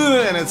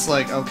 and it's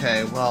like,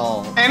 okay,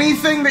 well,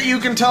 anything that you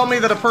can tell me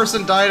that a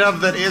person died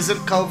of that isn't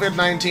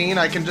COVID-19,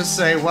 I can just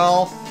say,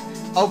 well,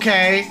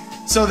 okay,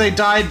 so they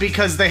died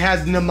because they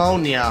had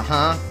pneumonia,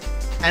 huh?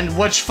 And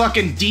which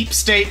fucking deep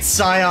state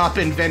psyop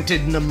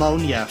invented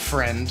pneumonia,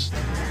 friend?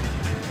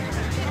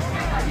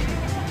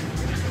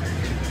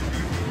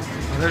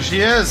 Oh, there she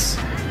is,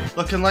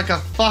 looking like a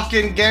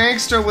fucking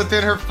gangster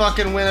within her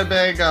fucking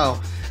Winnebago.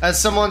 As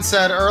someone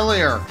said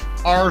earlier,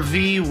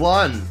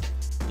 RV1,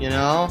 you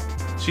know?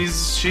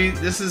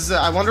 This is,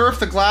 I wonder if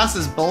the glass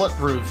is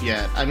bulletproof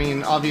yet. I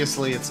mean,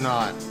 obviously it's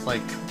not.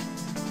 Like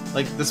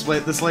this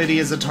lady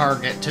is a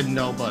target to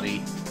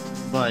nobody.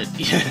 But,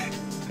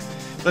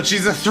 but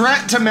she's a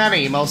threat to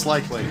many, most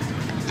likely.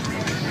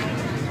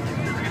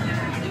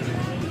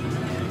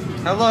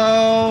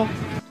 Hello!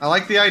 I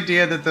like the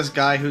idea that this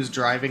guy who's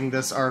driving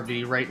this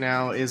RV right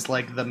now is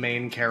like the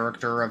main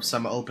character of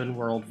some open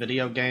world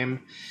video game.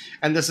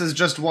 And this is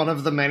just one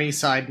of the many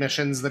side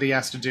missions that he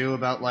has to do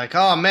about like,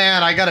 oh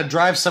man, I gotta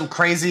drive some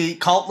crazy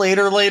cult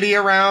leader lady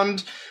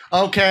around.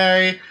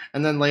 Okay.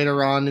 And then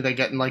later on, they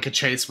get in like a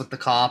chase with the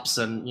cops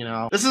and, you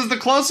know. This is the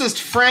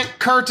closest Frank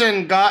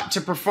Curtin got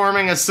to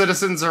performing a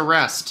citizen's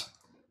arrest.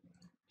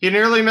 He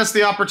nearly missed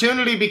the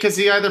opportunity because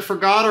he either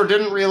forgot or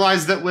didn't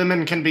realize that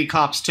women can be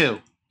cops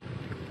too.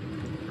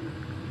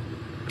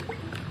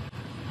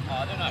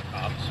 They're not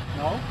cops.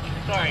 No?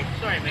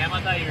 Sorry, ma'am.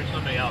 I thought you were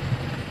somebody else.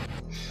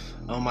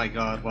 Oh my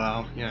god,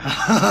 wow. Yeah.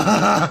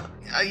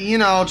 you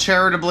know,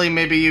 charitably,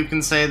 maybe you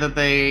can say that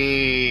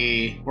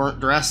they weren't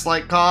dressed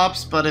like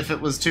cops, but if it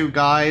was two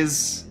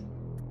guys,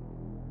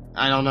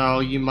 I don't know,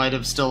 you might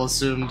have still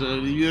assumed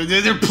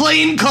they're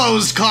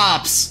plainclothes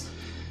cops!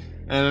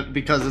 And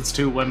because it's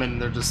two women,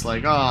 they're just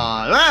like,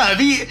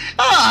 hey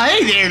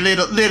there,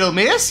 little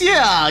miss.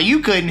 Yeah,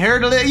 you couldn't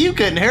hurt a fly.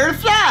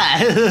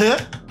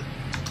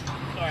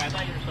 Sorry, I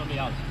thought you were somebody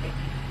else.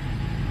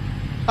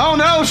 Oh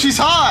no, she's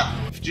hot!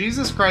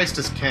 Jesus Christ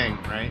is king,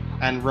 right?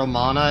 And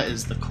Romana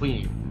is the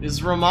queen.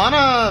 Is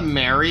Romana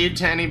married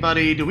to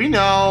anybody? Do we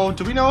know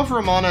if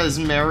Romana is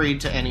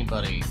married to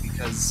anybody?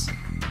 Because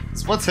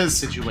what's his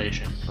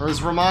situation? Or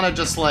is Romana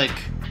just like,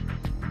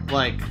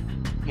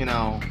 you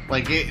know,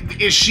 like,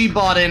 is she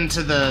bought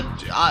into the,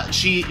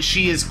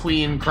 she is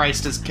queen,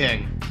 Christ is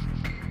king?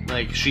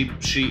 Like, she,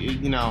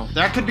 you know,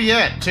 that could be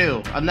it,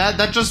 too. And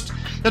that just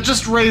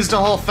raised a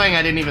whole thing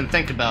I didn't even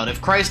think about.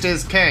 If Christ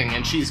is king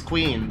and she's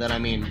queen, then I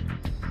mean,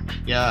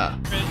 yeah.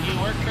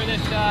 You work for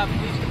this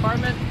police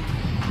department?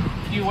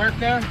 Do you work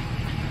there?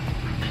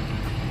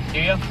 Do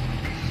you?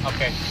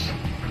 Okay.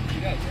 She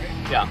does, right?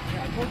 Yeah.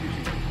 Yeah, I told you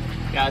she does.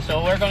 Yeah,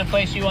 so we're going to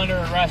place you under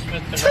arrest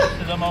with the rest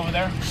of them over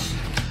there.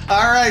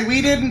 Alright,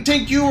 we didn't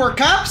think you were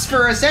cops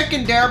for a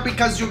second there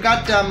because you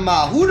got them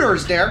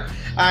hooters there.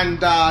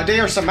 And they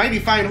are some mighty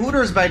fine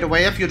hooters, by the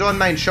way, if you don't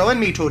mind showing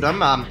me to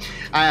them.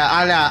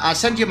 I'll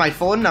send you my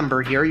phone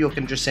number here. You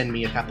can just send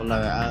me a couple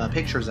of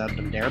pictures of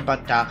them there.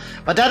 But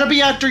that'll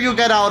be after you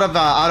get out of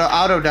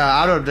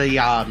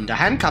the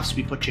handcuffs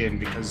we put you in,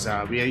 because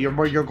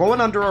you're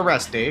going under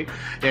arrest, eh?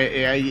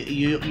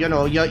 You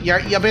know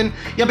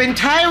you've been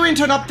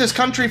tiring up this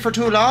country for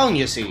too long.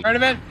 You see. Heard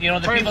of it? You know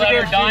the people that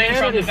are dying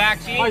from the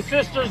vaccine. My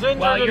sister's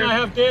injured and I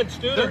have dead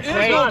students.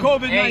 There is no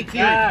COVID-19.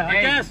 Yeah,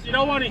 I guess you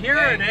don't want to hear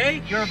it, eh?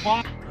 You're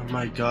boss. Oh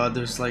my god,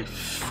 there's like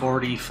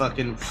 40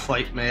 fucking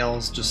white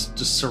males just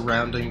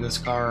surrounding this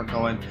car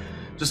going,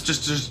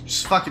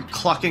 just fucking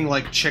clucking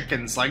like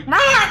chickens, like, you don't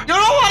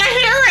want to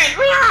hear it!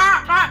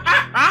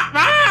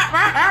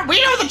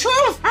 We know the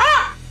truth!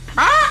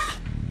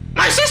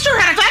 My sister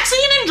had a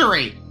vaccine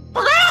injury!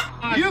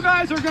 You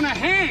guys are gonna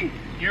hang!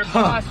 Your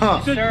boss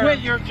You should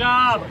quit your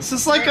job. This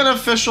is like an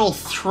official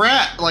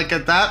threat, like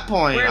at that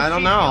point, I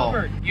don't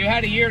know. You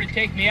had a year to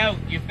take me out,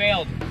 you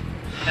failed.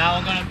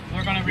 Now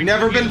we're gonna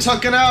Never been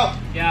taken out.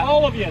 Yeah.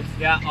 All of you.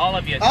 Yeah, all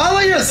of you. All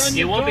of you.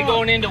 You won't be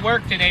going into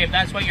work today if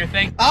that's what you're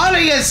thinking. All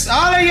of you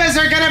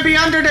are gonna be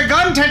under the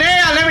gun today,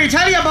 let me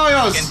tell you,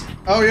 boyos.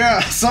 Oh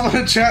yeah, someone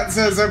in chat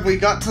says, have we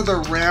got to the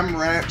Ram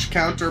Ranch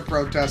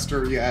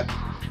counter-protester yet?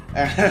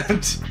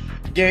 And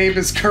Gabe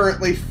is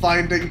currently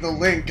finding the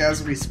link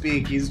as we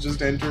speak. He's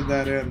just entered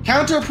that in.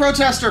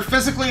 Counter-protester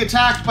physically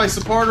attacked by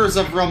supporters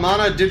of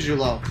Romana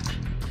Didududlodidldo.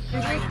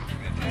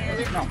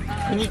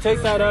 Can you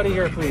take that out of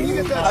here,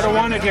 please? I don't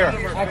want it here.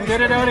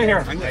 Get it out of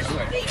here.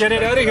 Get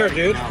it out of here,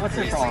 dude. What's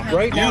it called?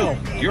 Right now.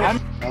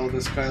 Oh,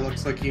 this guy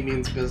looks like he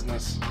means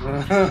business.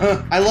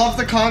 I love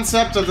the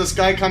concept of this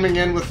guy coming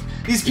in with...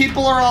 These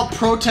people are all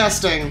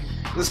protesting.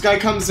 This guy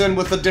comes in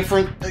with a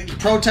different...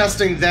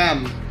 protesting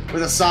them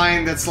with a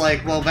sign that's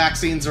like, well,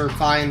 vaccines are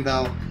fine,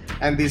 though.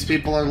 And these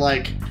people are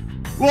like,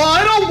 well,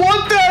 I don't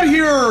want that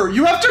here!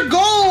 You have to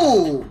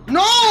go!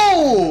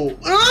 No!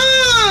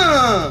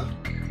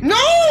 No!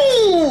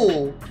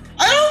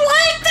 I don't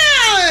like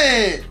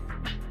that!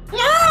 No!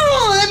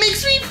 That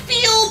makes me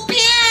feel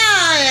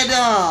bad!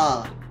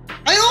 I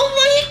don't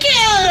like it!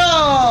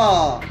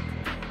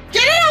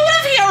 Get it out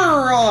of here!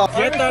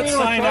 Get that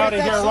sign out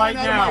of here right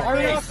now. Are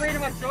we not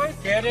freedom of choice?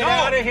 Get it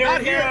out of here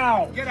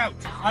now. Get out.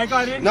 I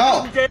got it.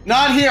 No,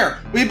 not here.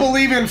 We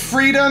believe in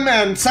freedom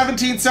and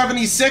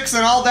 1776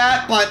 and all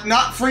that, but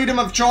not freedom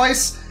of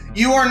choice.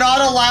 You are not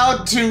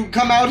allowed to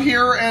come out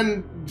here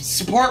and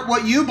support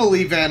what you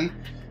believe in.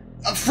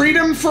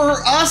 Freedom for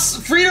us,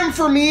 freedom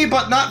for me,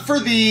 but not for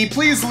thee.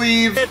 Please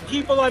leave.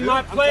 People are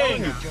not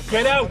playing.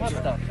 Get out.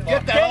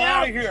 Get the hell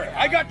out of here.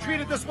 I got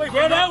treated this way.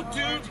 Get out,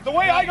 dude. The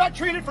way I got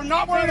treated for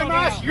not wearing a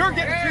mask, you're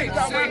getting treated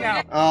that way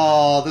now.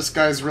 Oh, this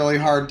guy's really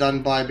hard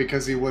done by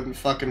because he wouldn't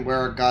fucking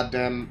wear a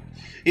goddamn...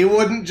 He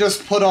wouldn't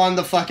just put on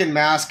the fucking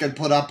mask and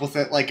put up with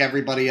it like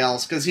everybody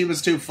else, because he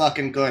was too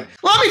fucking good.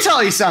 Let me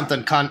tell you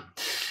something, cunt.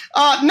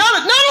 Not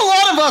a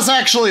lot of us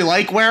actually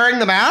like wearing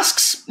the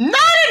masks.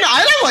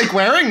 I don't like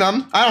wearing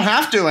them. I don't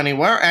have to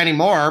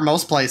anymore,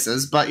 most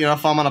places. But, you know,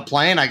 if I'm on a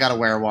plane, I gotta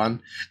wear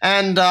one.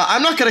 And,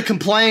 I'm not gonna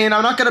complain.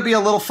 I'm not gonna be a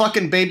little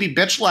fucking baby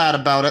bitch lad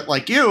about it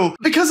like you.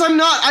 Because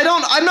I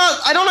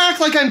don't act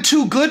like I'm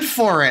too good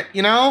for it,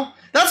 you know?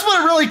 That's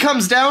what it really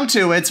comes down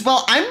to. It's,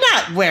 well, I'm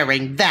not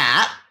wearing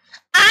that.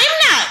 I'm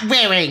not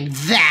wearing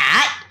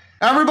that.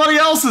 Everybody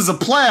else is a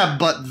pleb,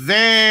 but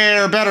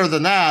they're better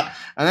than that.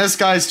 And this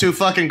guy's too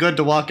fucking good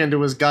to walk into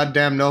his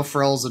goddamn no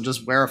frills and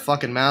just wear a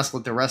fucking mask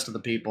like the rest of the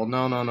people.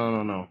 No.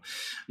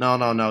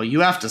 No. You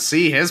have to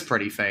see his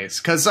pretty face.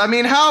 Because, I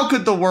mean, how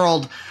could the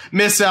world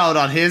miss out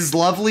on his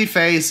lovely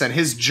face and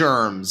his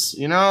germs,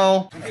 you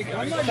know?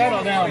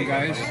 Settle down,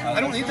 guys.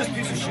 I don't need this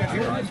piece of shit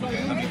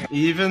here.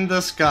 Even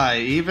this guy,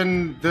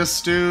 even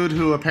this dude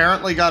who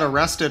apparently got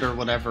arrested or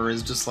whatever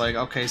is just like,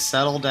 okay,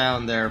 settle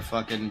down there,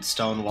 fucking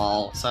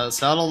Stonewall.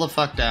 Settle the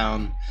fuck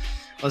down.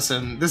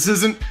 Listen, this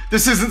isn't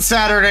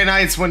Saturday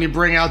nights when you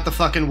bring out the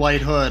fucking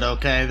white hood,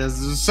 okay?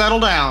 Settle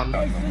down.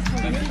 Get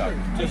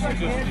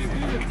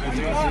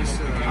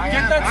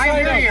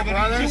that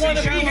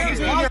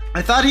brother.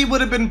 I thought he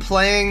would have been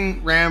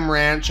playing Ram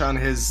Ranch on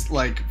his,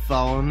 like,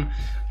 phone,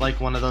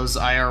 like one of those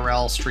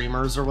IRL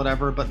streamers or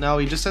whatever, but no,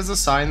 he just has a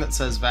sign that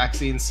says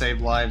Vaccines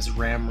Save Lives,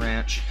 Ram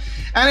Ranch.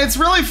 And it's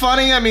really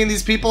funny. I mean,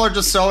 these people are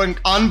just so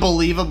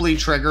unbelievably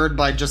triggered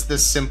by just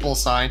this simple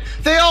sign.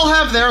 They all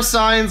have their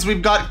signs.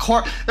 We've got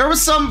there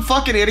was some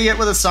fucking idiot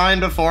with a sign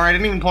before. I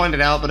didn't even point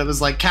it out, but it was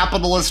like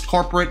capitalist,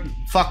 corporate,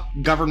 fuck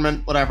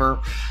government,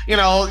 whatever. You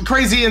know,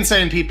 crazy,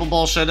 insane people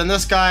bullshit. And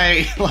this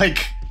guy,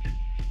 like...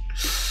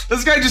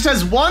 This guy just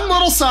has one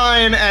little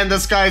sign, and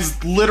this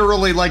guy's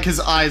literally like his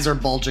eyes are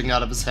bulging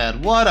out of his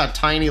head. What a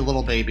tiny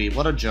little baby.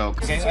 What a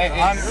joke. Okay,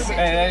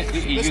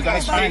 you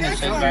guys sign and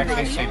says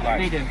Vaccines Save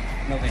Lives. They do.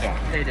 No, they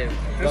don't. They do.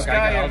 This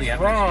guy is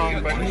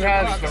wrong, but he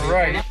has the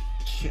right.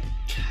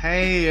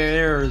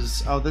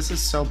 Cares. Oh, this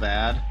is so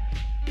bad.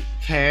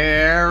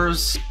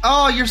 Cares.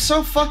 Oh, you're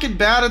so fucking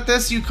bad at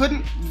this. You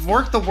couldn't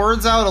work the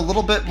words out a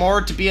little bit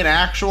more to be an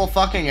actual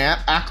fucking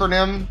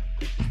acronym?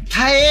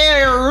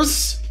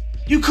 Cares.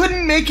 You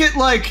couldn't make it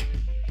like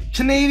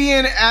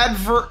Canadian, I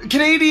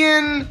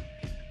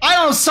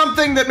don't know,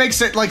 something that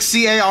makes it like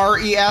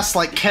C-A-R-E-S,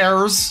 like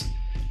cares.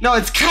 No,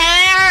 it's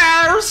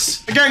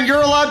cares! Again, you're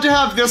allowed to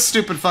have this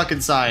stupid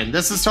fucking sign.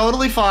 This is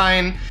totally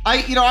fine.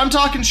 I'm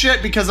talking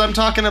shit because I'm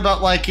talking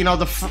about, like, you know,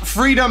 the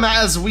freedom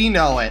as we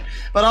know it.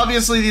 But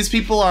obviously these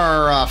people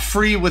are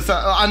free with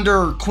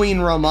under Queen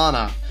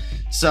Romana.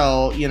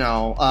 So, you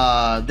know,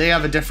 they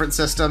have a different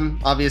system.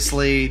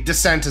 Obviously,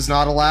 dissent is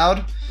not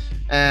allowed.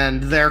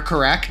 And they're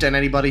correct, and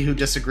anybody who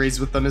disagrees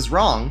with them is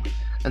wrong.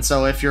 And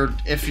so if you're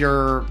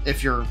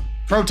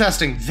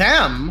protesting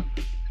them,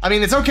 I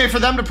mean, it's okay for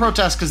them to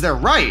protest because they're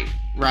right?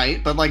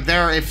 But like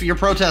if you're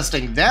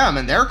protesting them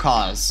and their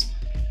cause,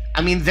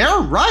 I mean, they're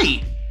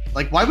right.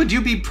 Like, why would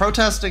you be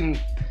protesting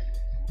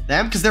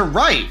them? Because they're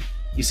right.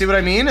 You see what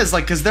I mean? Is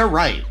like, because they're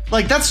right.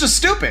 Like, that's just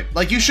stupid.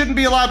 Like, you shouldn't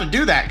be allowed to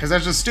do that because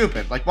that's just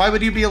stupid. Like, why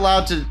would you be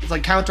allowed to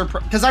like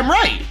because I'm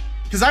right.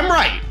 Because I'm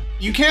right.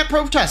 You can't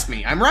protest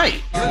me. I'm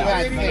right.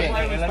 Okay,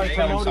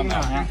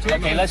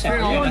 listen.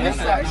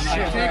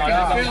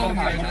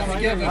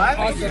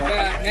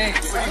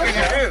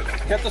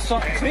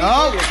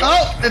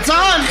 Oh, it's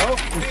on!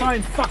 The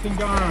sign's fucking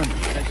gone.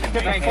 Get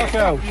the fuck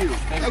out.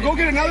 Go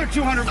get another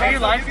 200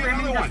 bucks.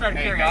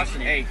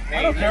 Hey,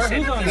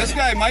 This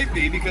guy might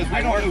be because we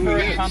don't know who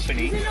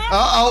he is.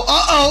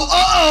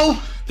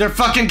 Uh-oh. They're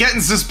fucking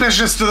getting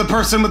suspicious to the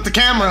person with the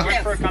camera.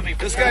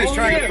 This guy's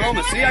trying to film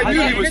us. See, I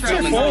knew he was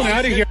filming.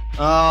 Out of here.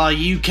 Oh,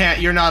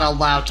 you're not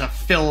allowed to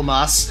film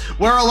us.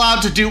 We're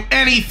allowed to do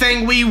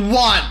anything we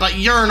want, but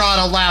you're not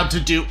allowed to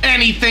do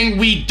anything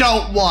we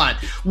don't want.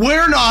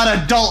 We're not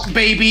adult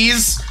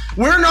babies.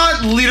 We're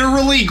not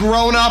literally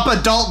grown-up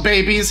adult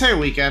babies. Hey,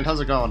 Weekend, how's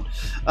it going?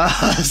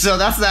 So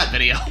that's that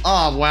video.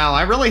 Oh, wow,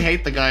 I really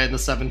hate the guy in the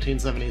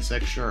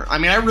 1776 shirt. I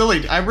mean, I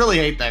really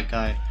hate that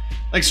guy.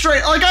 Like,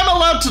 straight, like, I'm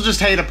allowed to just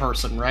hate a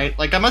person, right?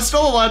 Like, am I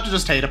still allowed to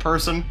just hate a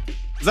person?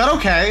 Is that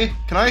okay?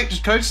 Can I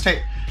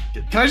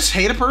just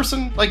hate a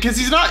person? Like, cause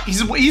he's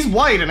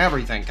white and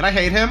everything. Can I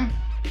hate him?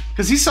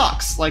 Cause he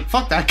sucks. Like,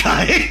 fuck that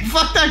guy.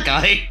 Fuck that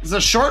guy. It's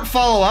a short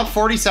follow-up,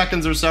 40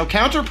 seconds or so.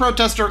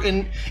 Counter-protester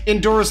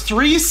endures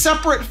 3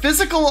 separate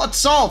physical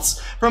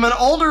assaults from an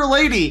older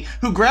lady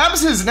who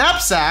grabs his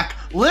knapsack,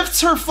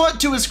 lifts her foot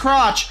to his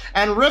crotch,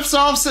 and rips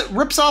off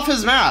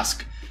his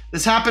mask.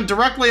 This happened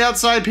directly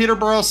outside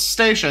Peterborough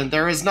Station.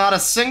 There is not a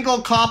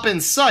single cop in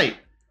sight.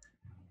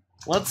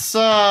 Let's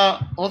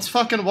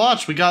fucking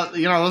watch. We got,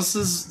 you know, this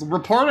is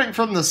reporting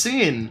from the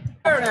scene.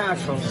 You're an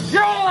asshole.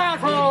 You're all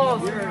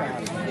assholes!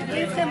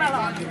 Leave him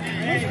alone.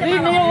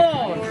 Leave me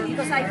alone!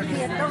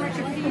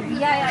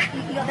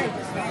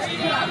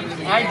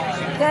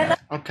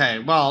 Okay,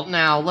 well,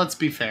 now, let's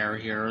be fair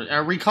here.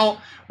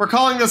 We're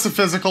calling this a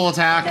physical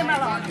attack.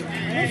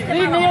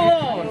 Leave me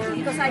alone!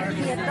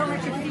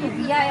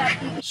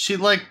 She,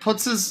 like,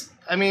 puts his,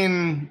 I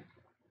mean...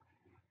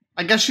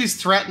 I guess she's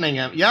threatening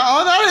him. Yeah,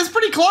 oh, that is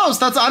pretty close.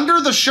 That's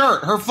under the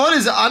shirt. Her foot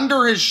is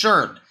under his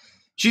shirt.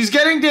 She's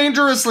getting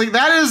dangerously...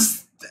 That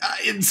is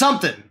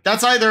something.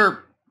 That's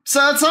either... So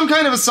that's some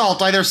kind of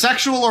assault, either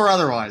sexual or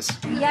otherwise.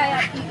 Get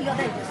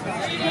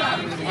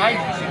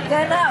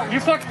out. You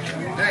fuck...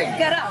 Hey.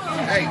 Get out.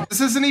 Hey. This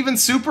isn't even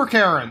Super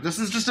Karen. This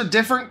is just a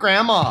different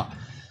grandma.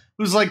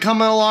 Who's like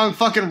coming along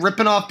fucking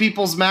ripping off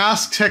people's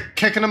masks,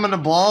 kicking them in the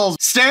balls.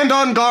 Stand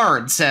on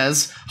guard,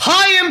 says,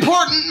 high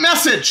important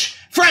message!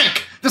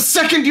 Frank, The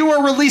second you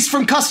are released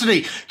from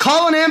custody,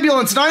 call an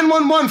ambulance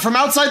 911 from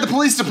outside the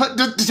police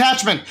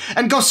detachment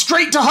and go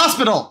straight to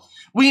hospital.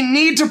 We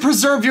need to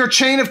preserve your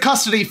chain of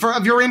custody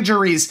of your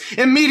injuries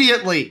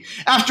immediately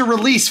after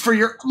release for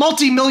your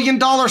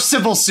multi-million-dollar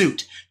civil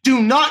suit.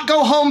 Do not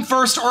go home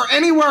first or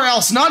anywhere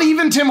else, not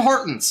even Tim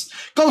Hortons.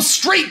 Go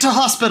straight to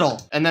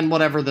hospital. And then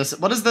what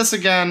is this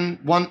again?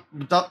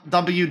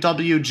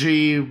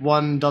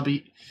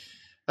 WWG1W.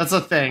 That's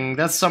a thing.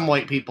 That's some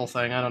white people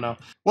thing. I don't know.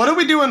 What are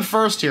we doing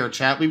first here,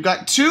 chat? We've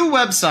got 2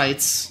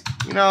 websites.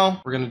 You know,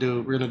 we're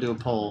gonna do a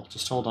poll.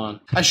 Just hold on.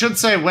 I should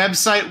say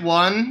website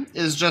 1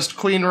 is just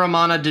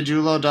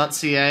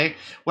queen-Romana-Didudldo.ca.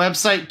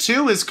 Website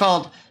 2 is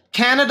called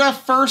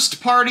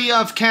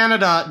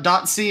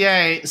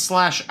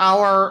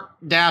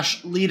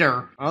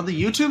CanadaFirstPartyOfCanada.ca/our-leader. Oh,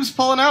 the YouTube's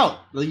pulling out.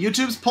 The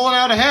YouTube's pulling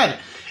out ahead.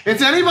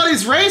 It's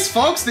anybody's race,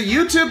 folks. The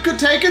YouTube could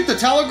take it. The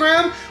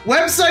Telegram.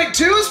 Website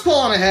 2 is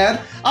pulling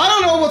ahead. I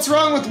don't know what's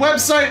wrong with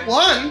website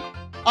 1.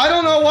 I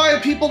don't know why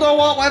people don't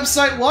want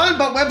website 1,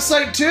 but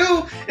website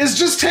 2 is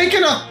just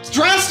taking a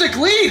drastic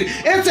lead.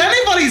 It's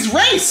anybody's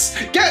race.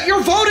 Get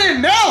your vote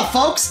in now,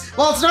 folks.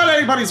 Well, it's not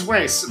anybody's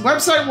race.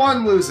 Website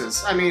 1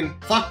 loses. I mean,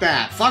 fuck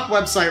that. Fuck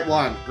website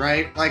 1,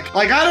 right? Like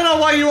I don't know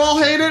why you all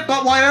hate it,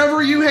 but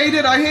whenever you hate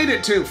it, I hate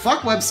it too.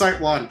 Fuck website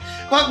 1.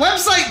 But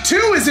website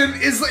 2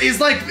 is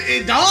like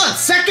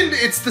second.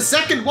 It's the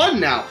second one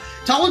now.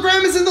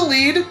 Telegram is in the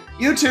lead.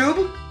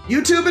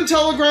 YouTube and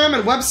Telegram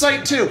and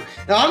website 2.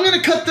 Now I'm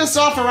gonna cut this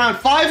off around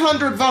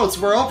 500 votes.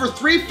 We're over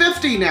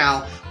 350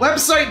 now.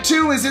 Website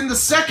 2 is in the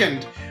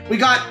second. We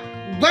got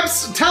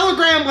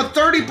Telegram with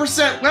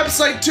 30%,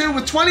 website 2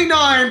 with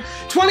 29,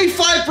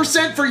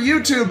 25% for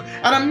YouTube,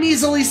 and a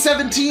measly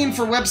 17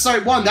 for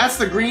website 1. That's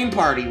the Green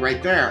Party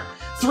right there.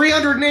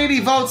 380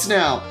 votes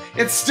now.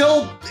 It's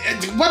still,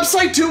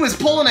 website 2 is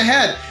pulling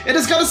ahead. It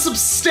has got a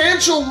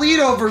substantial lead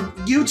over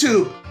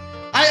YouTube.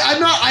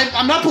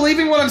 I'm not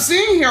believing what I'm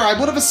seeing here. I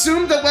would have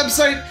assumed that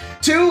website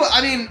 2,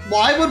 I mean,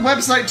 why would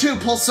website 2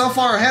 pull so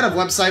far ahead of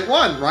website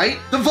 1, right?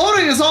 The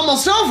voting is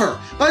almost over.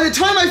 By the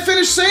time I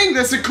finish saying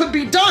this, it could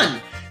be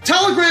done.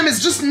 Telegram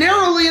is just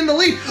narrowly in the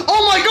lead.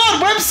 Oh my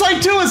god,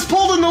 website 2 is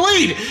pulled in the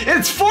lead.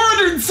 It's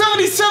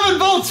 477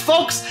 votes,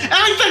 folks.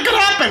 Anything could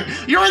happen.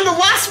 You're in the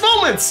last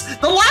moments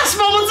of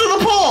the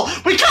poll.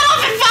 We cut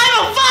off at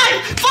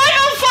 505.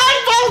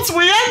 505 votes,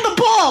 we end the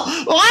poll.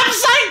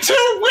 Website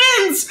 2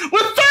 wins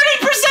with 30%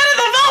 of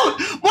the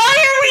vote. Why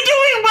are we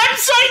doing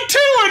website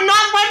 2 and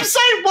not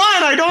website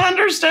 1? I don't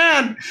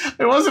understand.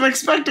 I wasn't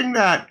expecting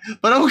that,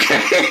 but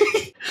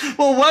okay.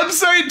 Well,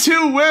 website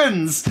 2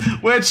 wins,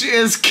 which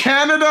is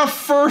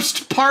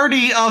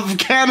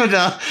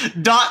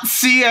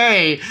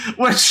CanadaFirstPartyOfCanada.ca,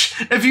 which,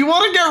 if you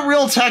want to get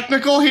real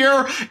technical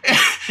here,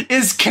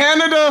 is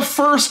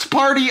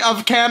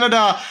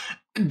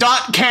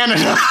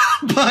CanadaFirstPartyOfCanada.Canada.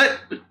 But,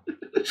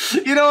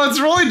 you know, it's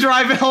really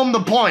driving home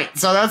the point,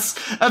 so that's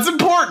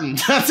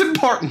important. That's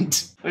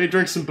important. Let me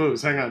drink some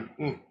booze. Hang on.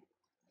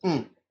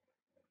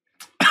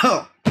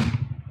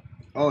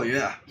 Oh,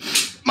 yeah.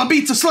 My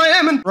beats are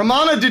slamming!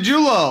 Romana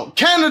Didudldo.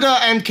 Canada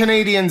and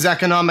Canadians'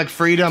 economic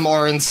freedom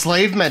or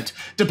enslavement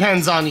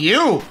depends on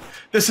you.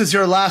 This is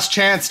your last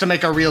chance to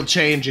make a real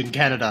change in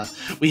Canada.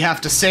 We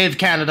have to save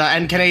Canada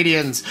and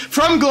Canadians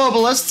from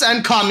globalists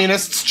and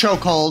communists'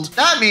 chokehold.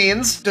 That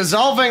means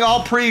dissolving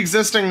all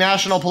pre-existing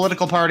national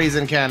political parties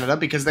in Canada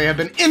because they have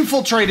been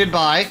infiltrated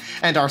by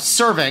and are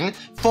serving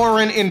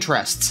foreign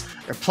interests.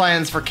 Their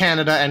plans for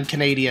Canada and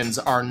Canadians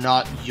are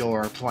not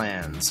your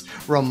plans.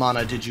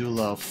 Romana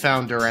Didudldo,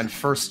 founder and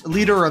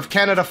leader of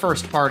Canada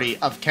First Party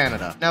of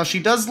Canada. Now, she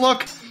does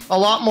look a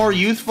lot more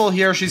youthful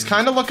here. She's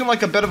kind of looking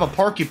like a bit of a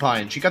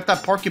porcupine. She got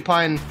that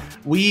porcupine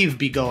weave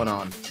be going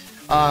on.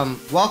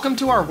 Welcome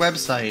to our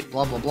website,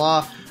 blah, blah,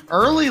 blah.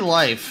 Early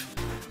life.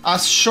 A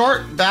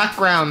short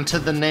background to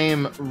the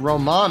name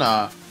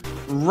Romana.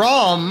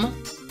 Rom,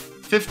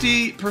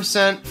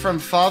 50% from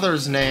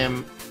father's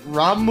name,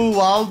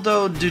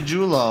 Romualdo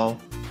Didudldo,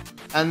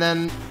 and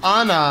then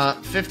Anna,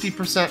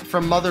 50%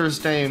 from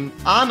mother's name,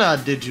 Anna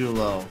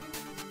Didudldo.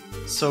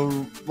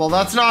 So, well,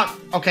 that's not,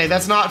 okay,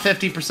 that's not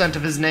 50%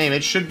 of his name.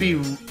 It should be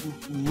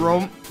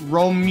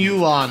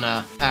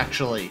Romuana,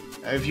 actually.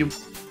 If you,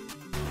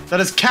 that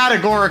is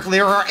categorically,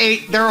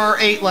 there are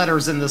eight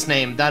letters in this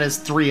name. That is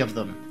 3 of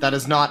them. That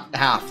is not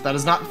half. That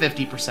is not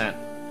 50%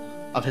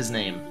 of his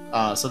name.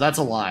 So that's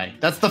a lie.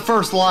 That's the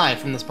first lie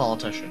from this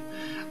politician.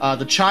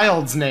 The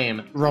child's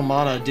name,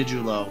 Romana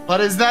Didudldo.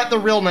 But is that the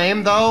real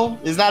name, though?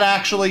 Is that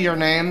actually your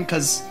name?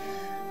 Cause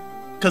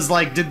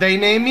like, did they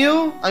name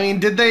you? I mean,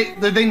 did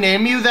they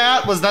name you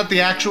that? Was that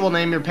the actual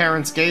name your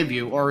parents gave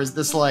you? Or is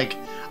this like,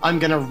 I'm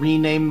gonna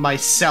rename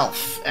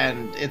myself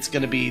and it's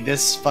gonna be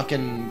this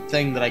fucking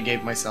thing that I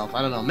gave myself?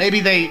 I don't know.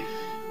 Maybe they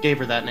gave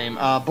her that name.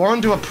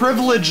 Born to a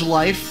privileged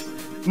life,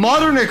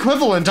 modern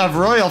equivalent of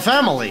royal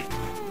family.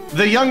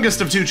 The youngest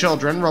of 2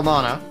 children,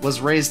 Romana, was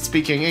raised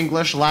speaking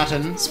English,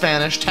 Latin,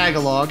 Spanish,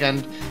 Tagalog,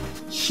 and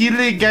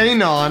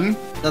Hiligaynon.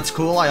 That's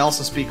cool, I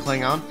also speak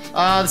Klingon.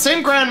 The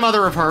same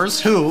grandmother of hers,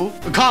 who,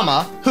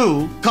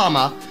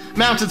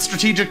 mounted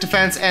strategic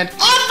defense and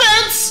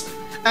offense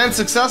and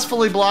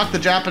successfully blocked the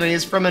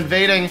Japanese from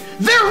invading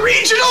their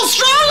regional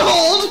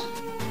stronghold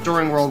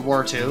during World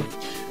War II.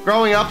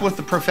 Growing up with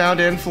the profound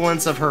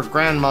influence of her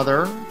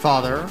grandmother,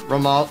 father,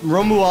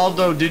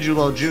 Romualdo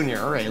Didudlo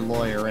Jr., a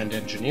lawyer and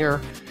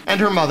engineer, and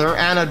her mother,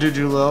 Anna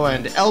Didudlo,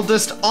 and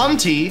eldest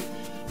auntie,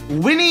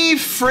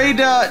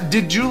 Winifreda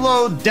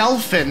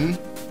Didudlo-Delphin,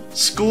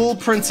 school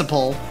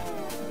principal.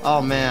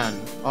 Oh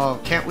man. Oh,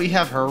 can't we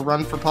have her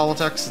run for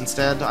politics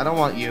instead? I don't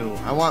want you.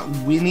 I want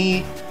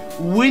Winifreda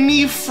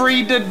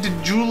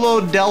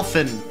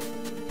Didudlo-Delphin.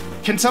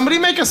 Can somebody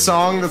make a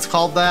song that's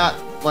called that?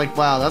 Like,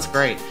 wow, that's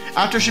great.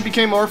 After she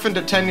became orphaned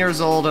at 10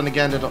 years old and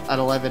again at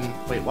 11...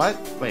 Wait, what?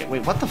 Wait,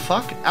 what the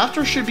fuck?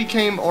 After she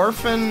became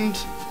orphaned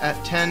at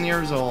 10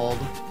 years old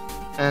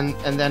and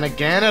then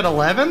again at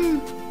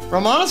 11?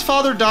 Romana's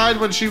father died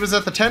when she was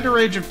at the tender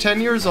age of 10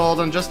 years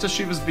old, and just as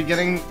she was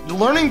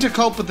learning to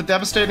cope with the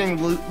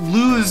devastating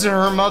lose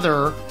her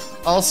mother,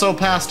 also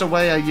passed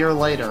away a year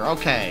later.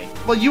 Okay.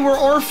 Well, you were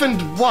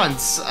orphaned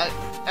once.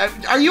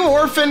 Are you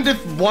orphaned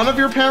if one of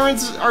your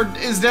parents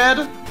is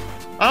dead?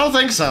 I don't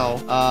think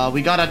so.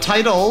 We got a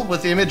title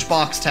with image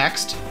box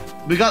text.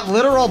 We got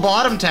literal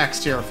bottom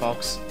text here,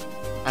 folks.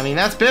 I mean,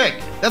 that's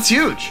big. That's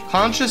huge.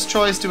 Conscious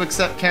choice to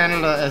accept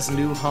Canada as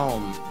new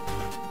home.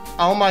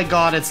 Oh my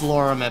god, it's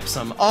lorem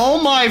ipsum.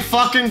 Oh my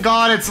fucking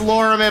god, it's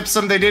lorem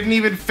ipsum. They didn't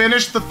even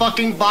finish the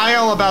fucking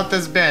bio about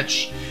this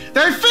bitch.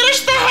 They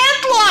finished the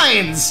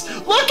headlines!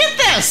 Look at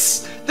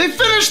this! They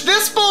finished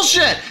this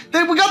bullshit!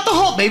 We got the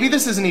whole... Maybe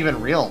this isn't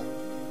even real.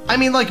 I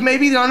mean, like,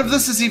 maybe none of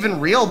this is even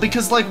real,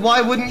 because, like,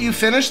 why wouldn't you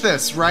finish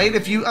this,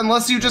 right?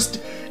 Unless you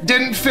just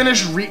didn't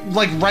finish,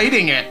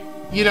 writing it,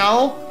 you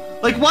know?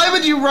 Like, why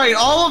would you write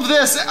all of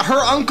this, her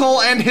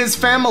uncle and his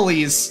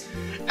families,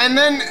 and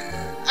then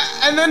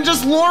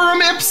just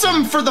lorem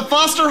ipsum for the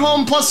foster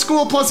home plus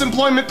school plus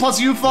employment plus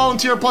youth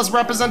volunteer plus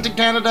representing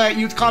Canada at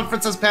youth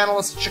conference as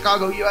panelist in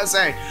Chicago,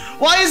 USA.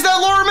 Why is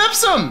that lorem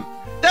ipsum?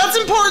 That's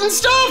important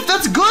stuff.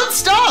 That's good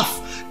stuff.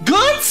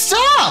 Good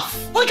stuff!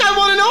 Like, I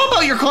want to know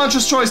about your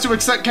conscious choice to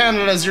accept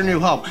Canada as your new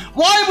home.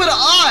 Why would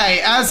I,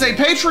 as a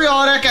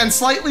patriotic and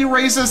slightly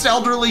racist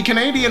elderly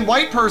Canadian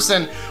white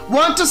person,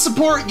 want to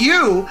support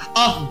you,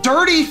 a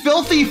dirty,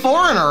 filthy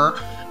foreigner,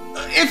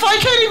 if I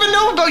can't even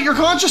know about your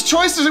conscious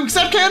choice to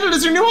accept Canada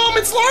as your new home?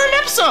 It's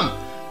lorem ipsum!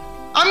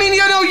 I mean,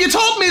 you know, you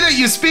told me that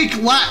you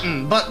speak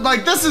Latin, but,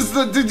 like, this is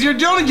you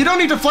don't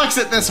need to flex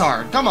it this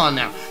hard. Come on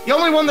now. The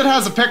only one that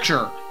has a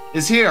picture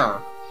is here.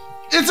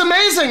 It's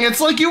amazing. It's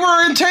like you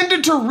were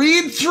intended to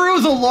read through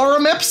the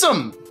lorem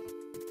ipsum.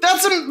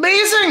 That's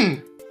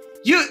amazing.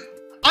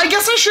 I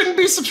guess I shouldn't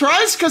be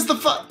surprised because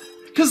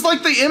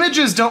like the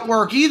images don't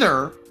work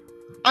either.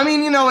 I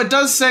mean, you know, it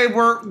does say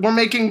we're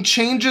making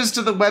changes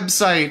to the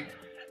website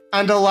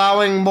and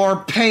allowing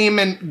more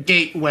payment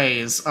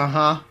gateways.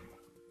 Uh-huh.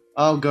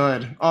 Oh,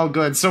 good. Oh,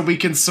 good. So we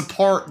can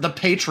support the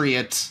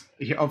patriot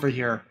over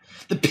here.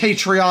 The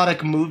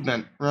patriotic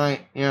movement, right?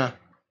 Yeah.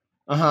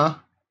 Uh-huh.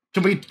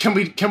 Can we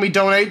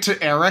donate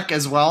to Eric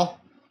as well?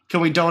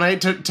 Can we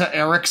donate to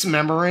Eric's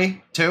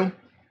memory too?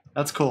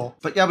 That's cool.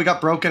 But yeah, we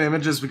got broken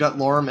images, we got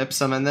lorem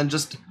ipsum, and then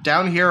just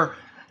down here,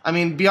 I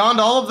mean,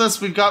 beyond all of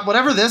this, we've got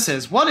whatever this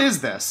is. What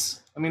is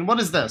this? I mean, what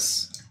is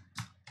this?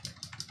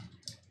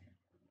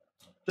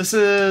 This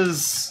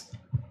is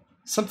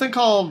something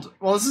called,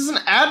 well, this is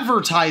an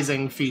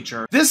advertising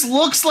feature. This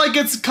looks like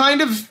it's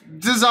kind of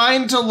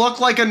designed to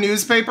look like a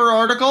newspaper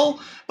article,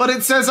 but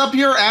it says up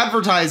here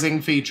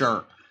advertising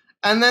feature.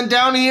 And then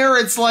down here,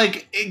 it's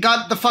like, it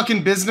got the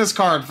fucking business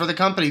card for the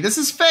company. This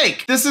is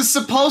fake. This is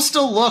supposed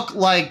to look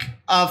like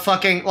a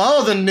fucking,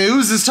 oh, the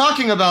news is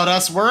talking about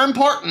us, we're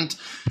important.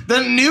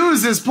 The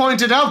news has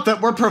pointed out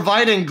that we're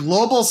providing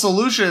global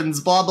solutions,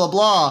 blah, blah,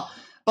 blah.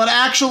 But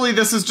actually,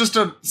 this is just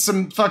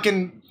some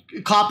fucking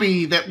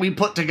copy that we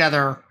put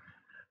together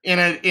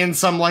in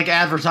some, like,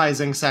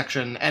 advertising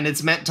section, and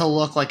it's meant to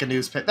look like a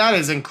newspaper. That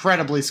is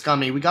incredibly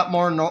scummy. We got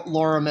more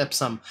lorem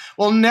ipsum.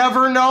 We'll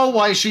never know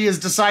why she is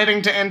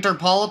deciding to enter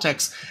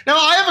politics. Now,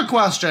 I have a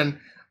question.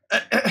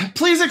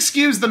 Please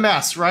excuse the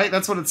mess, right?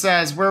 That's what it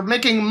says. We're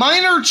making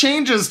minor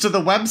changes to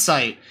the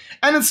website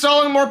and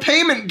installing more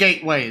payment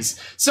gateways.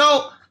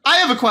 So, I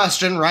have a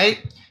question, right?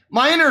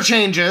 Minor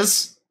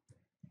changes.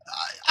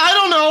 I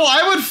don't know.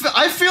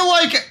 I feel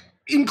like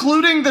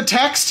including the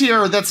text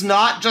here that's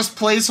not just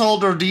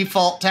placeholder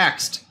default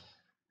text.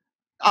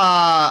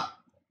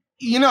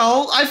 You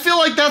know, I feel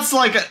like that's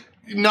like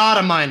not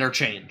a minor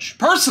change.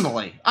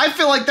 Personally, I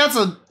feel like that's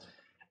a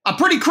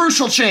pretty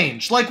crucial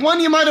change. Like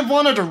one you might have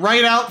wanted to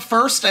write out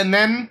first and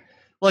then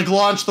like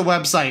launch the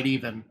website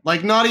even.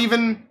 Like not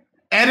even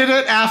edit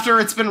it after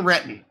it's been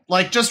written.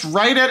 Like just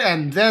write it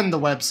and then the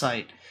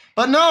website.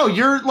 But no,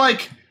 you're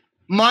like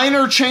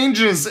minor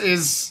changes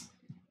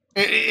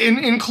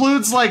It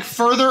includes, like,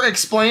 further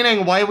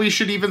explaining why we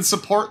should even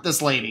support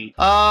this lady.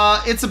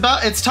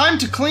 It's time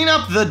to clean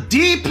up the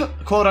deep,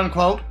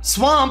 quote-unquote,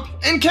 swamp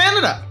in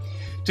Canada.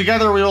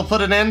 Together we will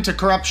put an end to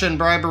corruption,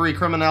 bribery,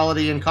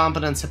 criminality,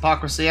 incompetence,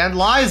 hypocrisy, and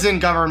lies in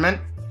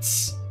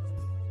governments.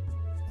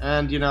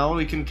 And, you know,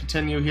 we can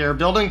continue here.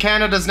 Building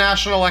Canada's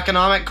National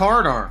Economic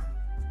Corridor.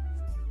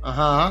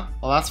 Uh-huh.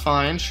 Well, that's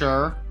fine,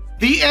 sure.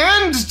 The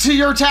end to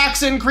your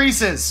tax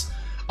increases.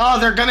 Oh,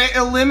 they're gonna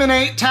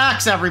eliminate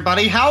tax,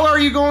 everybody. How are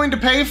you going to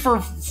pay for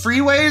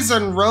freeways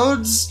and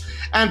roads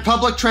and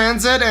public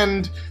transit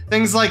and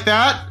things like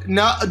that?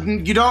 No,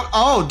 you don't,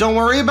 oh, don't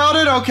worry about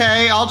it?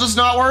 Okay, I'll just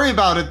not worry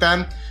about it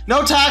then.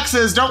 No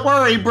taxes, don't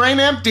worry,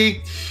 brain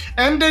empty.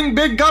 Ending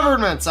big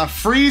governments. A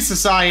free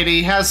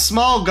society has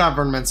small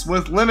governments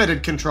with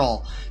limited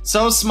control.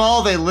 So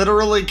small they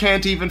literally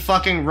can't even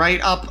fucking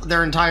write up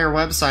their entire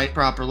website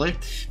properly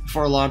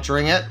before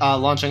launching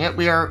it.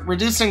 We are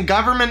reducing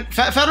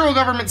federal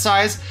government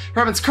size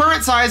from its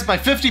current size by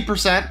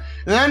 50%,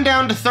 then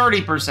down to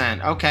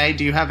 30%. Okay,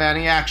 do you have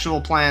any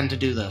actual plan to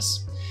do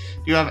this?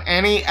 Do you have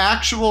any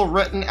actual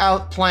written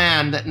out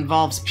plan that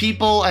involves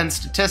people and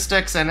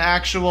statistics and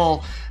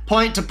actual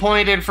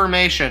point-to-point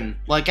information?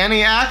 Like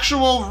any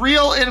actual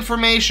real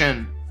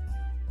information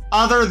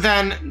other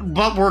than,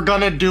 but we're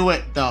gonna do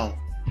it though.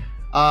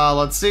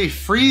 Let's see,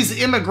 freeze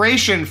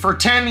immigration for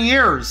 10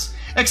 years,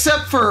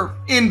 except for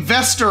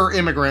investor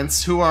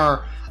immigrants who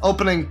are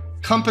opening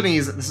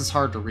companies, this is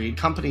hard to read,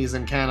 companies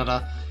in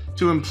Canada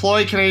to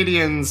employ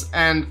Canadians,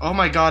 and oh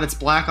my god, it's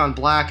black on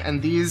black,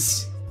 and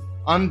these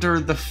under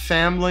the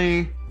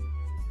family,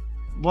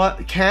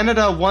 what,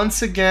 Canada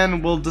once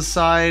again will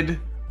decide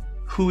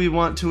who we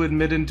want to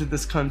admit into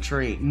this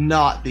country,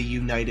 not the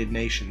United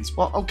Nations.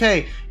 Well,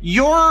 okay,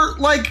 you're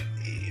like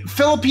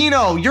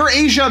Filipino, you're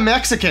Asia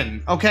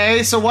Mexican,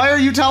 okay? So why are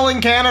you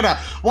telling Canada?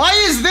 Why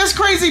is this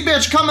crazy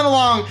bitch coming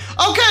along?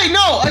 Okay,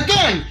 no,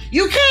 again,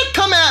 you can't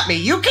come at me.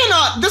 You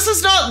cannot, this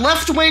is not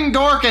left-wing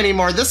dork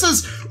anymore. This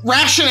is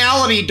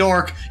rationality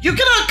dork. You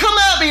cannot come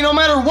at me no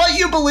matter what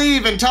you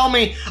believe and tell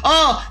me,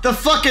 oh, the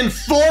fucking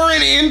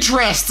foreign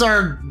interests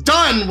are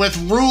done with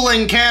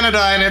ruling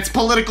Canada and its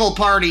political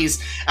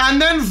parties,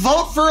 and then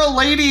vote for a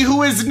lady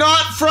who is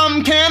not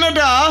from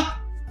Canada,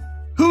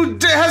 who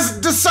has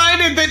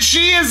decided that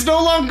she is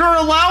no longer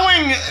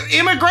allowing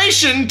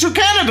immigration to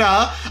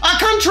Canada, a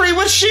country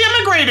which she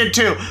immigrated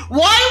to.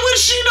 Why would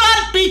she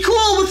not be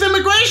cool with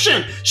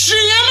immigration? She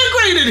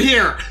immigrated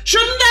here.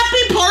 Shouldn't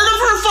that be part of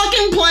her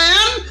fucking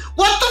plan?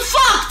 What the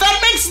fuck? That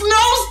makes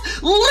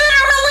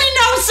literally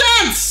no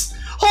sense.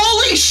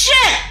 Holy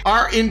shit.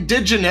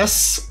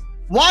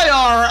 Why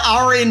are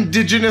our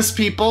indigenous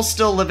people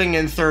still living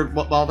in third?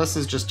 Well, this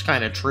is just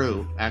kind of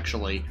true,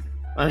 actually.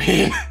 I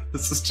mean,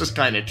 this is just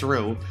kind of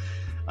true.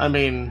 I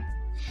mean,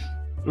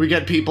 we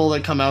get people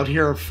that come out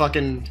here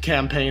fucking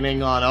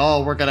campaigning on,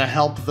 oh, we're gonna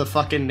help the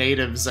fucking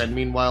natives, and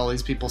meanwhile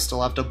these people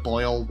still have to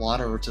boil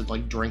water to,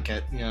 like, drink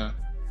it. Yeah.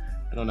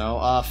 I don't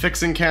know.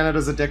 Fixing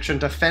Canada's addiction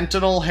to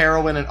fentanyl,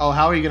 heroin, and oh,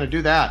 how are you gonna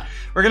do that?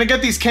 We're gonna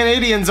get these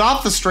Canadians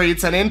off the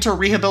streets and into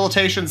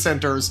rehabilitation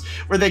centers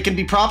where they can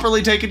be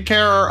properly taken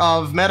care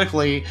of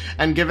medically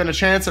and given a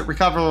chance at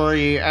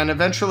recovery and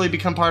eventually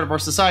become part of our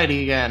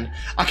society again.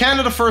 A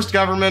Canada First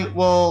government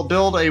will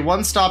build a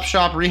one-stop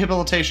shop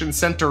rehabilitation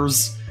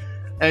centers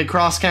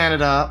across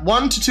Canada,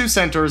 1 to 2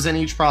 centers in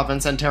each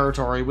province and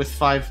territory with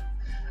 5.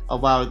 Oh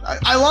wow,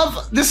 I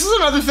love, this is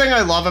another thing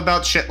I love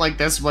about shit like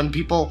this, when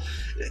people,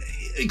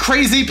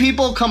 crazy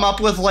people come up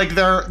with like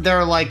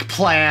their like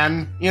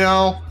plan, you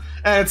know?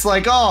 And it's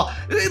like, oh,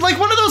 like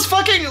one of those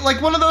fucking,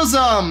 like one of those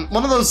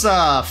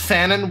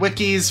fanon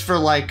wikis for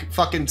like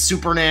fucking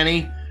Super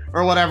Nanny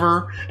or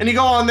whatever. And you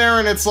go on there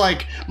and it's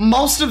like,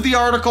 most of the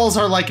articles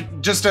are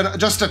like just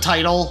a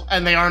title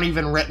and they aren't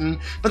even written.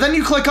 But then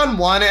you click on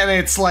one and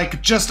it's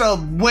like just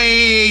a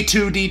way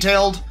too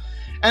detailed.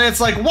 And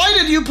it's like, why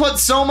did you put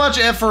so much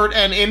effort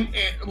and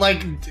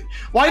like,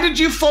 why did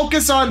you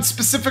focus on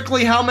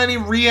specifically how many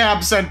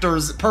rehab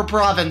centers per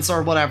province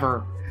or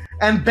whatever,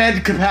 and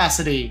bed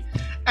capacity?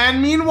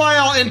 And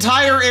meanwhile,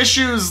 entire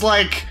issues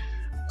like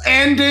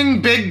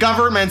ending big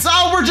governments.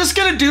 Oh, we're just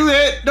gonna do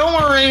it. Don't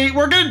worry,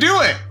 we're gonna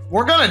do it.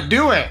 We're gonna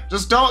do it.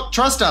 Just don't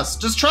trust us.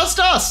 Just trust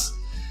us.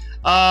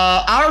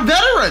 Our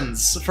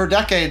veterans, for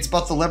decades,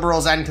 both the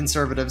liberals and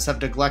conservatives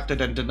have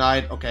neglected and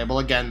denied. Okay, well,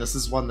 again, this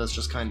is one that's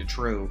just kind of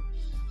true.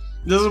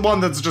 This is one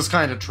that's just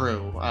kind of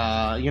true.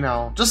 You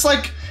know, just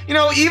like, you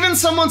know, even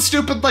someone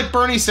stupid like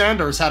Bernie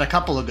Sanders had a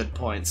couple of good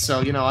points,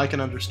 so, you know, I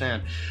can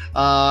understand.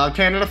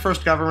 Canada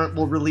First government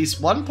will release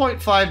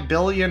 $1.5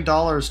 billion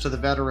to the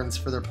veterans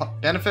for their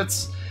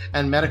benefits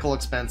and medical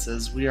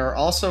expenses. We are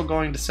also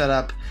going to set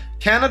up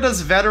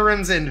Canada's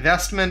Veterans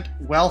Investment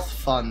Wealth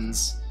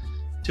Funds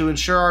to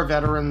ensure our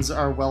veterans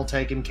are well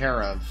taken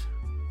care of.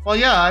 Well,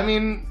 yeah, I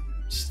mean,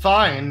 it's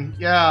fine.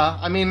 Yeah,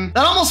 I mean,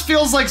 that almost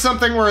feels like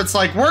something where it's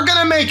like, we're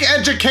gonna make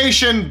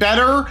education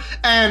better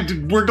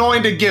and we're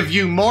going to give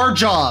you more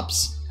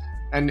jobs.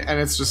 And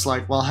it's just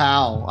like, well,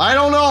 how? I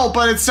don't know,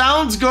 but it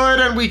sounds good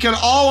and we can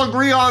all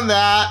agree on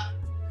that.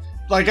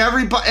 Like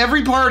every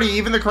party,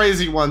 even the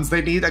crazy ones,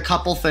 they need a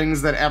couple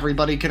things that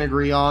everybody can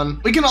agree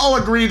on. We can all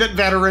agree that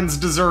veterans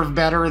deserve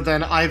better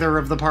than either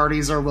of the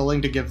parties are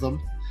willing to give them.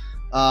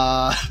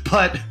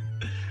 But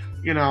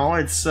You know,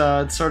 it's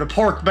sort of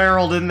pork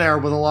barreled in there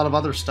with a lot of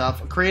other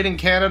stuff. Creating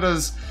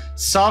Canada's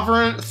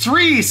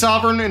three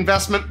sovereign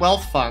investment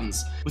wealth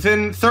funds.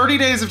 Within 30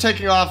 days of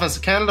taking office,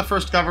 the Canada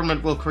First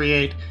government will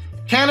create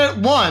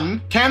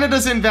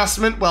Canada's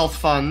investment wealth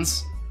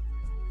funds,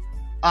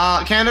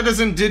 Canada's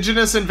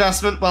Indigenous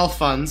investment wealth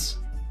funds,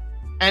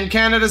 and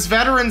Canada's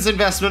Veterans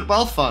investment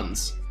wealth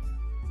funds.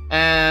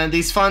 And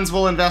these funds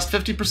will invest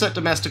 50%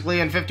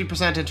 domestically and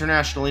 50%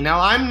 internationally. Now,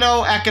 I'm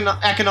no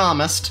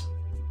economist,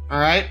 all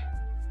right?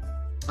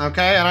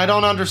 Okay, and I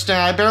don't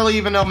understand. I barely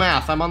even know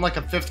math. I'm on like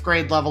a 5th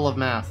grade level of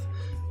math.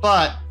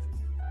 But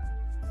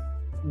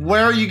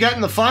where are you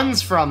getting the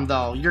funds from,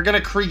 though? You're going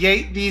to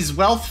create these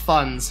wealth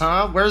funds,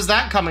 huh? Where's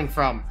that coming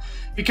from?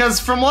 Because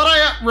from what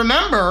I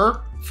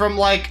remember from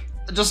like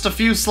just a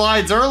few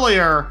slides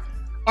earlier,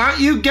 aren't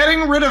you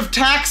getting rid of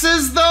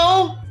taxes,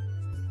 though?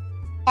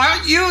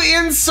 Aren't you,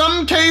 in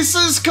some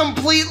cases,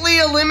 completely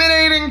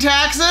eliminating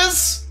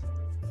taxes?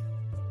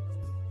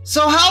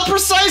 So how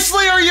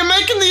precisely are you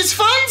making these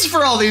funds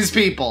for all these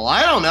people?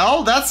 I don't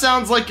know. That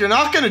sounds like you're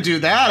not going to do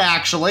that,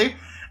 actually.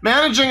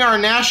 Managing our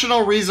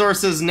national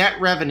resources net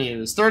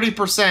revenues.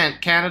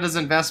 30% Canada's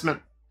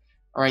investment.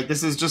 All right,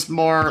 this is just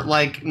more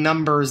like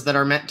numbers that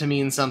are meant to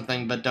mean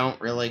something, but don't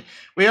really.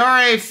 We are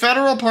a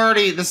federal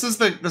party. This is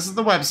the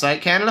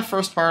website, Canada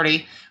First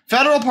Party.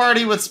 Federal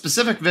party with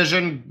specific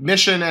vision,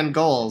 mission, and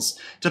goals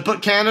to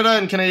put Canada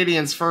and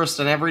Canadians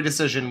first in every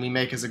decision we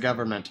make as a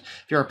government.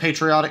 If you're a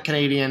patriotic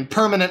Canadian,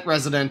 permanent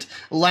resident,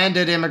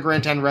 landed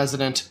immigrant, and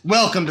resident,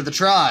 welcome to the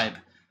tribe.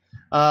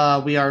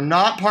 We are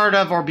not part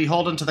of or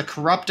beholden to the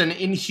corrupt and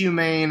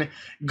inhumane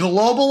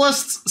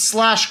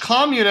globalists /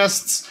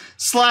 communists /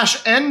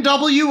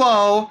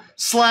 NWO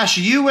 /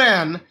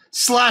 UN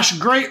 /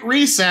 Great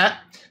Reset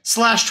 /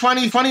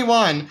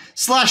 2021 /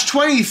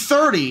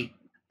 2030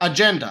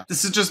 agenda.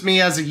 This is just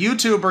me as a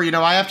YouTuber. You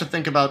know, I have to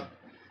think about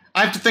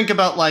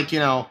like, you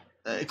know,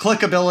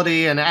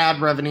 clickability and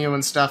ad revenue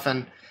and stuff.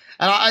 And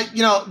I,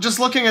 you know, just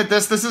looking at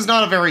this is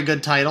not a very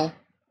good title.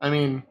 I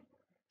mean,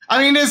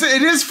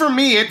 it is for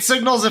me. It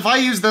signals if I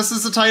use this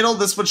as a title,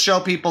 this would show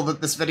people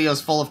that this video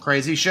is full of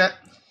crazy shit.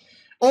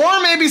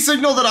 Or maybe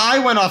signal that I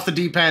went off the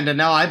deep end and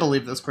now I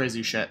believe this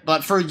crazy shit.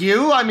 But for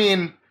you, I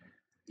mean,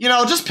 you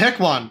know, just pick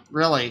one,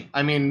 really.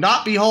 I mean,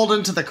 not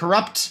beholden to the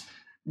corrupt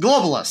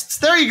globalists.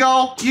 There you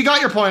go. You got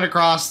your point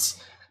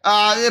across.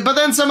 But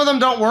then some of them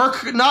don't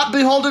work. Not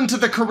beholden to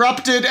the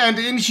corrupted and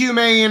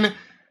inhumane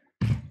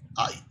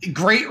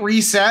Great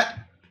Reset.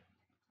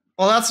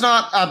 Well, that's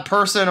not a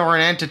person or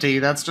an entity.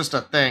 That's just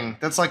a thing.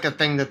 That's like a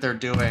thing that they're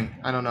doing.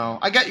 I don't know.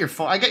 I get your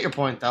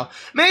point, though.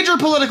 Major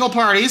political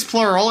parties,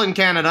 plural, in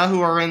Canada,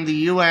 who are in the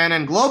UN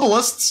and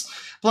globalists,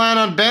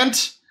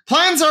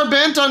 plans are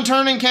bent on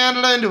turning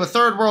Canada into a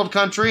third world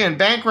country and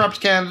bankrupt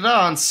Canada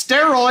on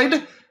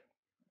steroid.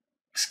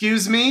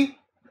 Excuse me.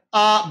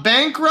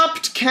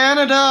 Bankrupt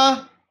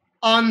Canada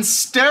on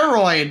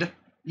steroid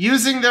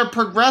using their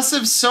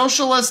progressive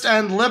socialist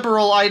and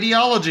liberal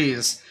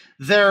ideologies.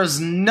 There's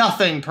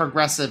nothing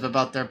progressive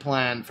about their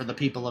plan for the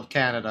people of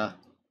Canada.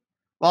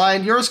 Well,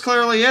 and yours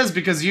clearly is,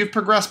 because you've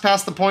progressed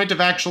past the point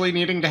of actually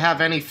needing to have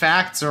any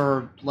facts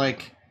or,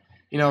 like,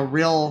 you know,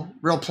 real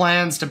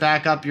plans to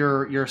back up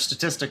your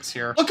statistics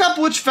here. Look up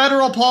which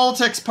federal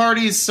politics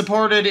parties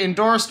supported,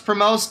 endorsed,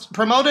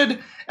 promoted,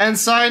 and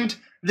signed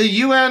the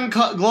UN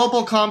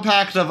Global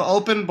Compact of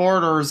Open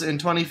Borders in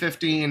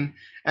 2015,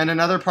 and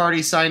another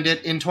party signed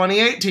it in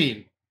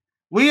 2018.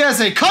 We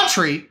as a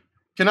country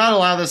cannot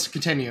allow this to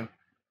continue.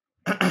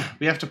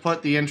 We have to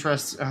put the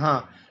interests.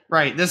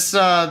 Right. This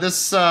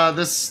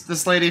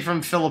lady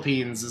from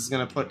Philippines is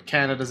gonna put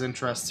Canada's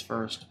interests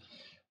first.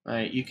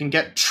 Right. You can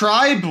get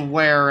tribe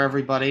wear,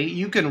 everybody.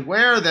 You can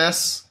wear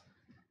this,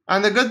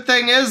 and the good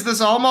thing is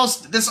this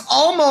almost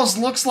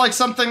looks like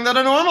something that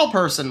a normal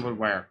person would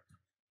wear.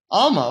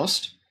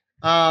 Almost.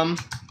 So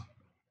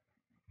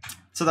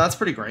that's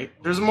pretty great.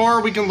 There's more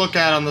we can look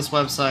at on this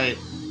website.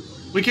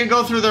 We can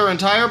go through their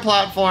entire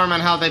platform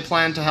and how they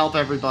plan to help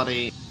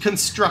everybody.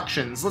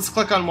 Constructions. Let's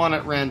click on one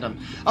at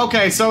random.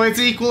 Okay, so it's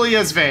equally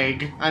as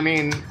vague. I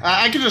mean,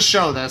 I could just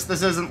show this.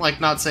 This isn't,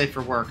 like, not safe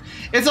for work.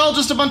 It's all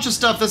just a bunch of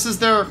stuff. This is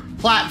their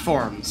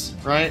platforms,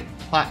 right?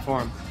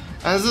 Platform.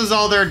 And this is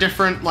all their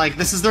different, like,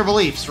 this is their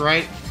beliefs,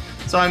 right?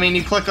 So, I mean,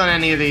 you click on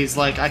any of these,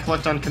 like, I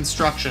clicked on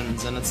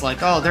constructions, and it's like,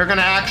 oh, they're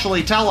gonna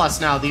actually tell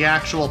us now the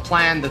actual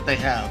plan that they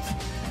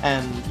have.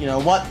 And, you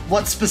know,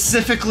 what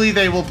specifically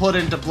they will put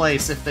into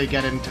place if they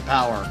get into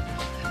power.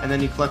 And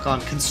then you click on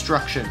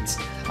constructions.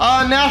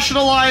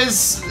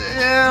 Nationalize,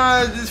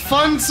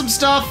 fund some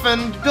stuff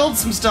and build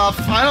some stuff.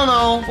 I don't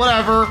know,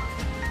 whatever.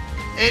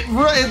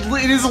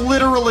 It is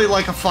literally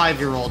like a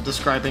 5-year-old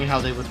describing how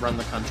they would run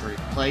the country.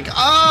 Like,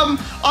 I'm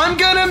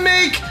gonna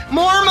make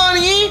more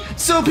money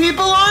so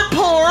people aren't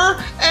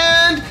poor,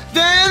 and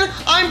then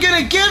I'm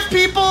gonna give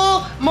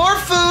people more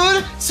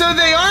food so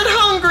they aren't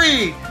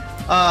hungry.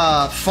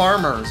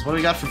 Farmers. What do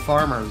we got for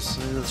farmers?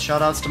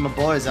 Shout outs to my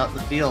boys out in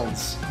the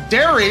fields.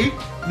 Dairy,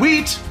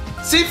 wheat,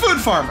 seafood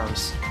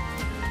farmers.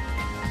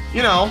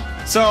 You know,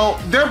 so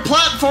their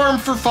platform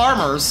for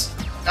farmers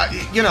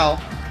you know,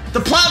 the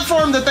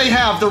platform that they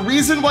have, the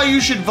reason why you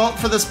should vote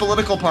for this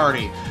political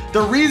party,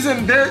 the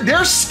reason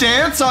their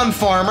stance on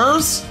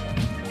farmers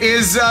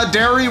is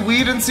dairy,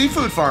 wheat, and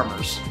seafood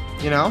farmers,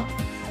 you know?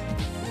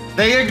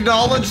 They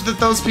acknowledge that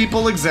those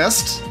people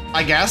exist,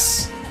 I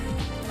guess.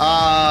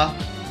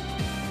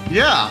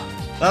 Yeah,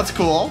 that's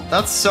cool.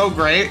 That's so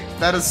great.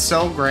 That is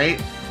so great.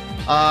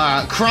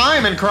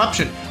 Crime and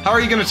corruption. How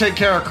are you gonna take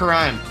care of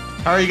crime?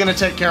 How are you gonna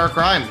take care of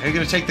crime? How are you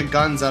gonna take the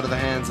guns out of the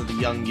hands of the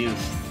young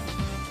youth?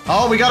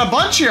 Oh, we got a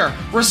bunch here.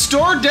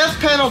 Restore death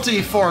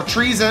penalty for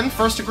treason,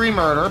 first-degree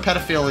murder,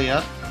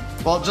 pedophilia.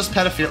 Well, just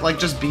pedophilia, like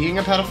just being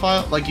a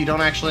pedophile. Like you don't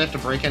actually have to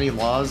break any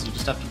laws. You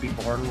just have to be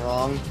born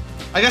wrong.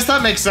 I guess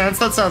that makes sense.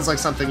 That sounds like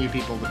something you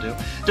people would do.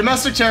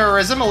 Domestic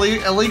terrorism,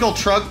 illegal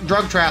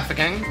drug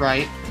trafficking,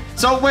 right?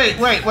 So wait.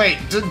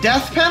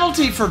 Death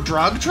penalty for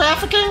drug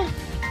trafficking?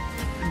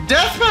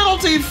 Death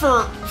penalty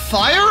for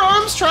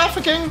firearms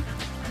trafficking?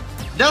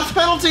 Death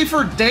penalty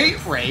for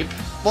date rape?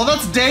 Well,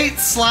 that's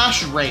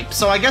date/rape.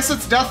 So I guess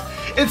it's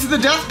the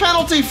death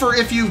penalty for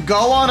if you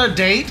go on a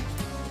date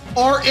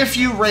or if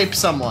you rape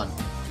someone.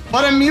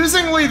 But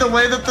amusingly, the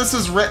way that this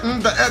is written,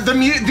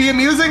 the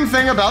amusing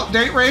thing about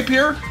date rape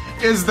here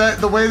is that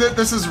the way that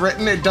this is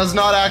written, it does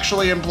not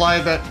actually imply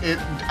that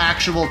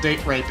actual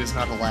date rape is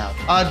not allowed.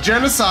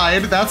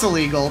 Genocide, that's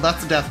illegal.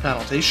 That's a death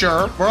penalty.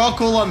 Sure, we're all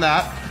cool on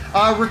that.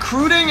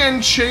 Recruiting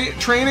and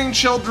training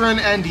children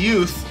and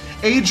youth,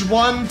 age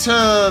 1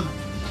 to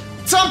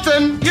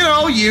something, you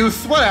know,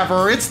 youth,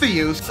 whatever. It's the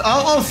youth.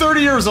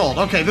 30 years old.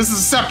 Okay, this is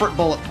a separate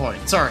bullet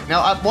point. Sorry.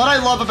 Now, what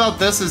I love about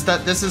this is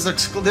that this is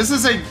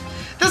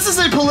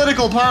a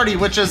political party,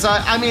 which is,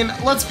 I mean,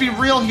 let's be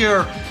real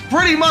here,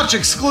 pretty much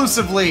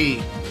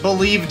exclusively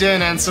believed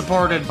in and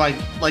supported by,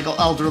 like,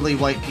 elderly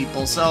white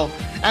people, so,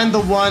 and the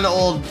one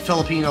old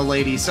Filipino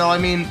lady, so, I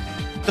mean,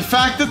 the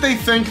fact that they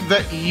think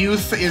that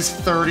youth is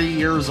 30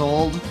 years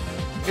old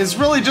is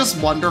really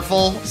just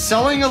wonderful.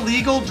 Selling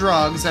illegal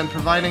drugs and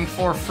providing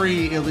for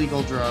free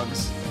illegal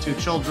drugs to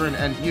children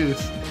and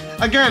youth.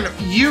 Again,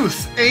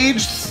 youth,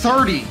 age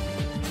 30.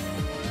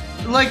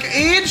 Like,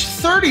 age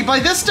 30,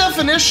 by this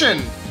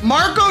definition,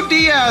 Marco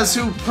Diaz,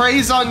 who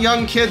preys on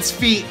young kids'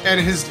 feet and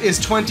is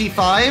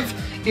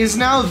 25, is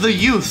now the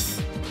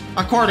youth,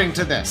 according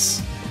to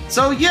this.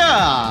 So yeah,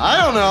 I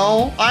don't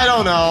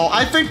know.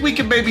 I think we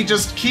can maybe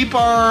just keep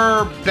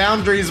our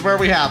boundaries where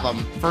we have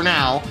them, for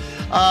now.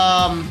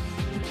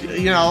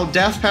 You know,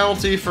 death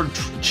penalty for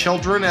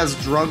children as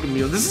drug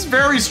mules. This is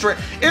very straight.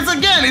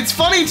 It's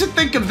funny to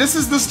think of, this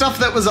is the stuff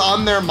that was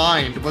on their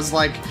mind, was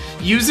like,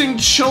 using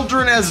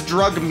children as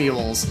drug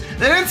mules.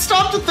 They didn't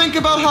stop to think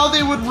about how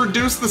they would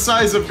reduce the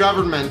size of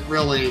government,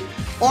 really,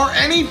 or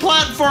any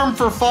platform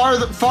for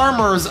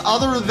farmers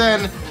other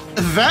than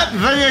that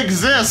they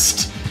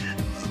exist.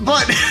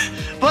 But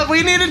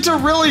we needed to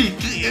really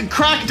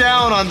crack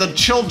down on the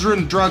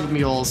children drug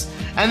mules,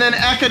 and then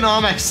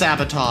economic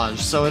sabotage.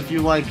 So if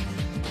you, like,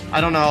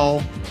 I don't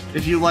know,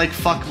 if you, like,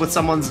 fuck with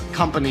someone's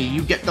company,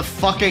 you get the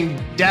fucking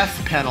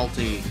death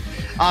penalty.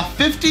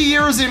 50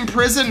 years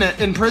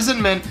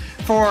imprisonment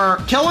for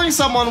killing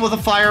someone with a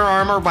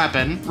firearm or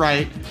weapon,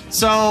 right?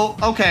 So,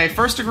 okay,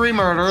 first-degree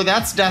murder,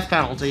 that's death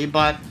penalty,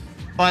 but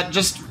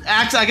just,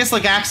 I guess,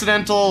 like,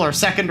 accidental or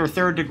second or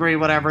third degree,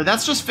 whatever,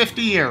 that's just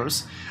 50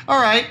 years.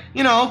 All right,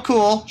 you know,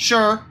 cool,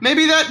 sure.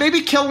 Maybe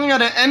killing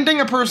and ending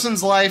a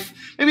person's life,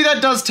 maybe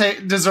that does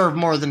deserve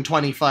more than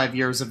 25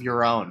 years of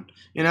your own.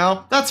 You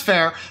know, that's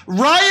fair.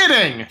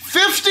 Rioting!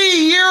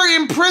 50-year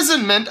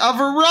imprisonment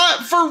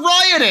for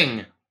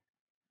rioting!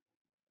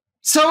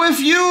 So if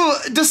you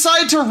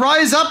decide to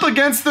rise up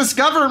against this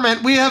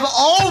government, we have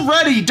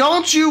already,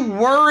 don't you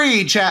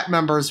worry, chat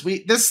members,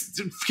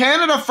 this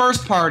Canada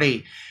First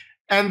Party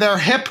and their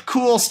hip,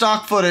 cool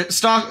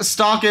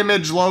stock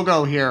image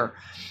logo here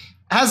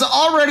has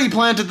already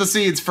planted the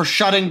seeds for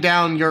shutting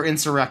down your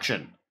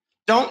insurrection.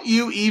 Don't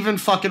you even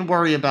fucking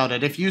worry about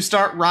it. If you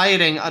start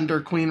rioting under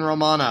Queen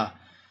Romana,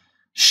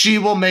 she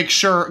will make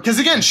sure, because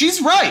again,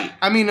 she's right.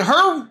 I mean,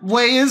 her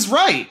way is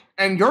right,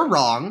 and you're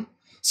wrong.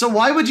 So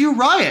why would you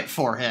riot,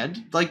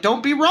 forehead? Like,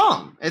 don't be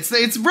wrong. It's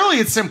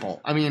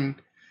simple. I mean,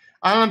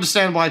 I don't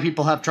understand why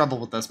people have trouble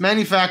with this.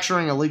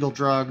 Manufacturing illegal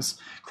drugs,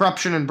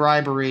 corruption and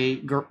bribery,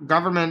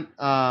 government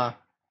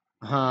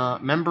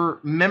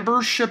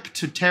membership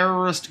to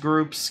terrorist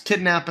groups,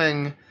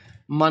 kidnapping,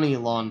 money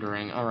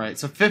laundering. All right,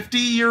 so 50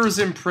 years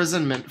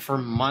imprisonment for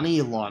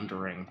money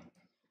laundering.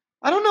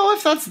 I don't know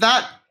if that's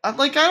that,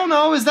 like, I don't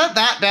know, is that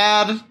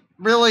bad?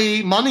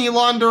 Really? Money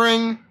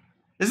laundering?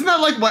 Isn't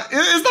that like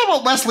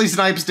what Wesley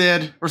Snipes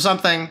did or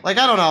something? Like,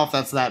 I don't know if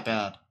that's that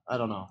bad. I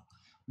don't know.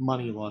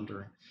 Money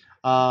laundering.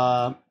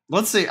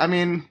 Let's see. I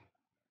mean,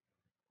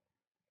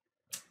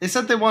 they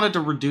said they wanted to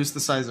reduce the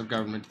size of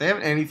government. Do they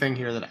have anything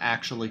here that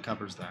actually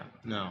covers that?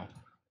 No.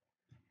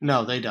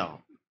 No, they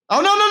don't. Oh,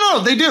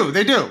 no, they do.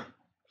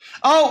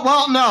 Oh,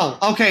 well, no.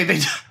 Okay, they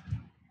do.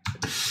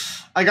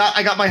 I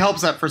got my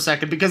hopes up for a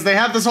second because they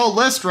have this whole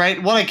list,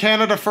 right? What a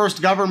Canada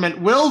First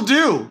government will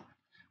do.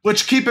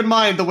 Which, keep in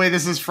mind the way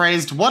this is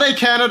phrased, what a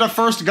Canada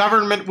First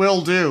government will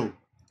do.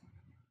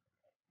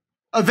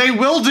 They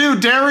will do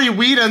dairy,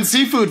 wheat, and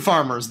seafood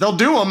farmers. They'll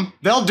do them.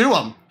 They'll do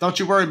them. Don't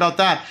you worry about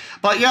that.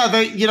 But yeah,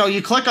 they, you know,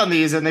 you click on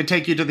these and they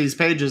take you to these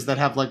pages that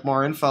have like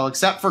more info,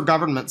 except for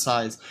government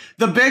size.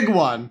 The big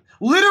one,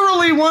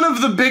 literally one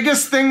of the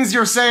biggest things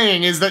you're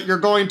saying is that you're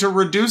going to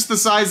reduce the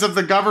size of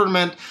the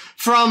government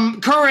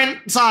from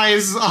current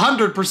size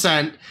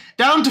 100%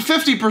 down to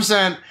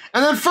 50%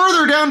 and then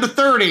further down to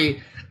 30%.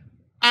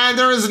 And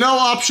there is no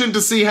option to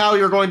see how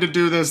you're going to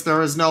do this.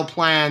 There is no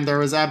plan.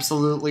 There is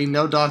absolutely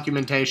no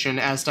documentation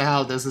as to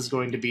how this is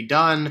going to be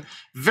done.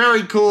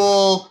 Very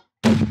cool.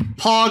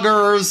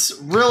 Poggers.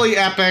 Really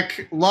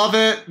epic. Love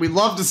it. We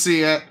love to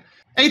see it.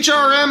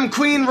 HRM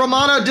Queen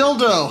Romana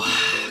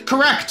Didududlodidldo.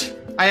 Correct.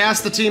 I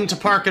asked the team to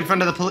park in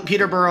front of the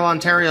Peterborough,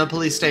 Ontario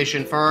police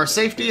station for our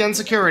safety and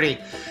security.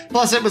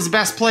 Plus, it was the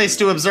best place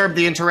to observe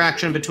the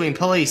interaction between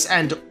police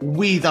and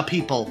we the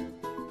people.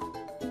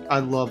 I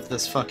love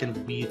this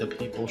fucking we the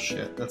people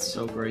shit. That's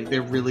so great.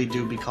 They really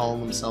do be calling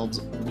themselves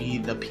we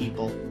the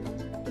people.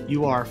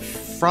 You are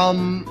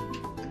from...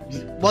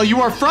 Well,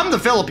 you are from the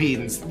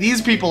Philippines.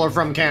 These people are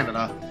from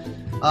Canada.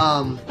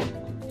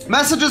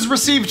 Messages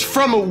received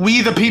from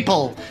we the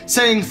people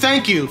saying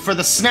thank you for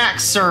the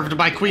snacks served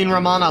by Queen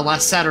Romana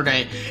last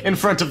Saturday in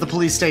front of the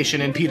police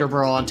station in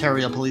Peterborough,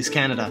 Ontario Police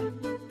Canada.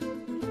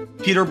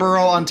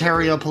 Peterborough,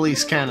 Ontario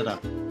Police Canada.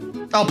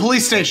 Oh,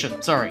 police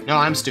station. Sorry. No,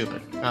 I'm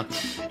stupid.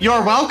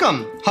 You're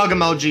welcome. Hug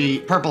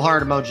emoji, purple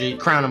heart emoji,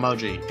 crown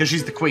emoji. Because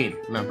she's the queen,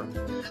 remember.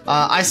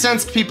 I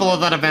sensed people at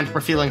that event were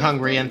feeling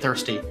hungry and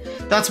thirsty.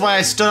 That's why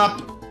I stood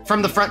up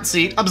from the front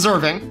seat,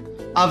 observing,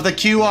 of the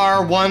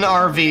QR1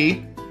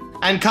 RV,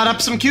 and cut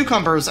up some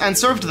cucumbers and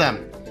served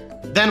them.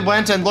 Then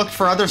went and looked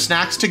for other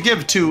snacks to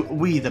give to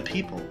we the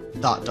people. ...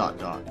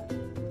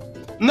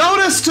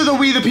 Notice to the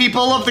we the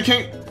people of the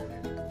king...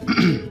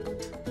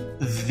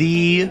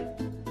 The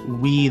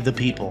we the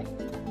people.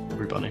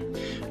 Everybody.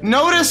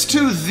 Notice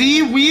to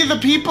the we the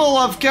people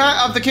of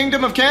the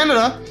Kingdom of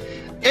Canada,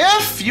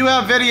 if you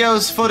have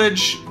videos,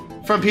 footage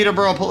from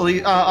Peterborough,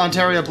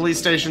 Ontario Police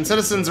Station,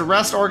 citizens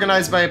arrest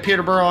organized by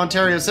Peterborough,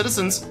 Ontario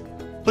citizens,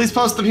 please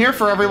post them here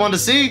for everyone to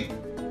see.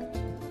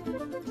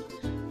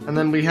 And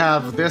then we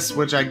have this,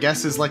 which I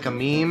guess is like a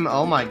meme.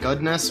 Oh my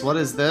goodness, what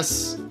is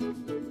this?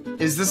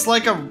 Is this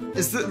like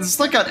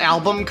an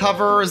album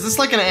cover? Is this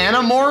like an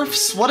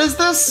Animorphs? What is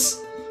this?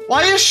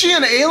 Why is she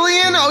an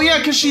alien? Oh yeah,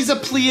 because she's a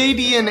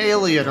Pleiadian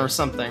alien or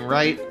something,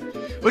 right?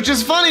 Which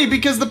is funny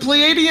because the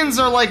Pleiadians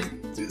are like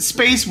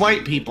space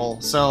white people,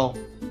 so...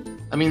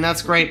 I mean,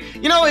 that's great.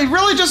 You know, it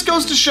really just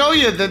goes to show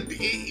you that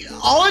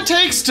all it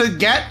takes to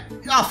get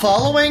a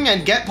following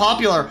and get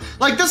popular...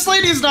 Like, this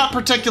lady's not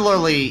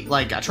particularly,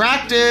 like,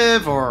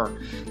 attractive or,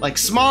 like,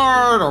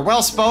 smart or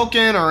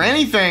well-spoken or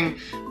anything,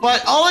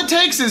 but all it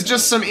takes is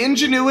just some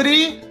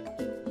ingenuity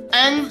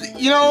and,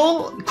 you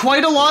know,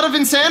 quite a lot of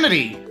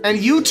insanity. And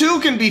you too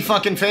can be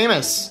fucking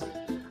famous.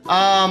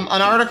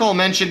 An article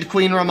mentioned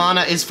Queen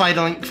Romana is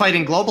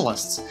fighting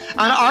globalists.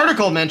 An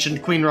article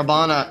mentioned Queen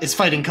Romana is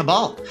fighting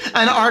cabal.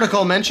 An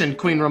article mentioned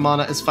Queen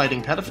Romana is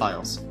fighting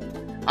pedophiles.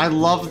 I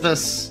love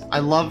this. I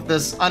love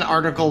this. An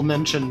article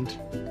mentioned.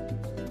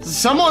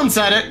 Someone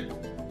said it.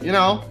 You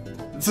know,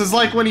 this is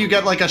like when you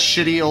get like a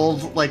shitty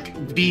old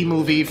like B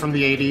movie from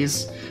the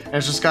 80s. And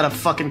it's just got a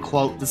fucking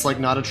quote that's like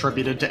not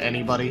attributed to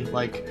anybody.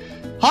 Like,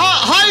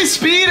 high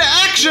speed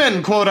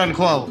action, quote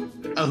unquote.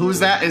 Who's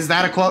that? Is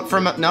that a quote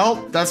from it?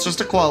 No, that's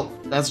just a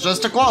quote. That's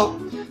just a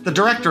quote. The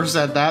director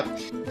said that.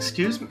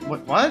 Excuse me,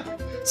 what?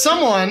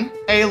 Someone,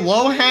 a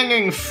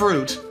low-hanging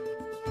fruit,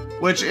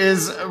 which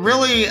is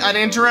really an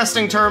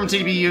interesting term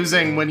to be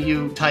using when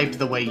you type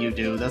the way you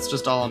do. That's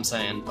just all I'm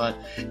saying. But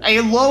a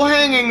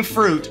low-hanging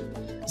fruit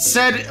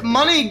said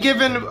money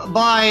given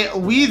by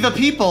we the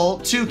people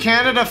to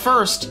Canada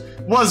First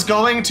was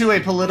going to a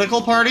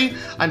political party.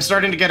 I'm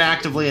starting to get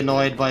actively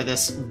annoyed by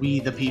this we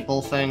the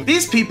people thing.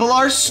 These people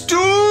are stupid!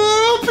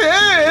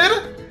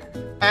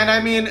 And I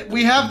mean,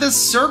 we have this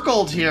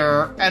circled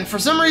here, and for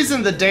some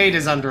reason the date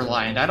is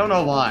underlined. I don't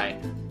know why.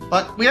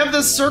 But we have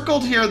this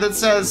circled here that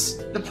says,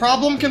 the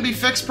problem can be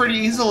fixed pretty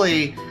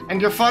easily, and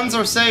your funds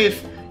are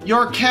safe.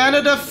 Your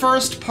Canada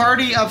First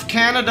Party of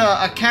Canada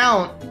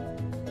account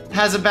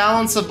has a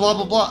balance of blah,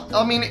 blah, blah.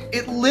 I mean,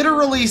 it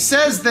literally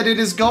says that it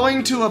is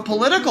going to a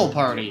political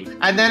party.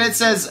 And then it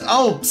says,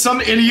 oh,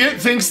 some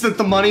idiot thinks that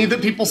the money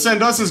that people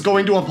send us is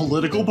going to a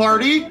political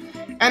party?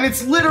 And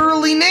it's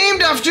literally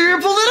named after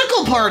your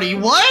political party.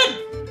 What?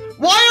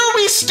 Why are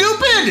we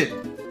stupid?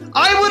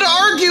 I would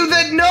argue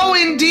that no,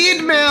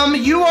 indeed, ma'am,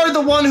 you are the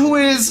one who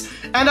is,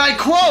 and I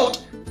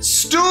quote,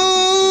 stupid.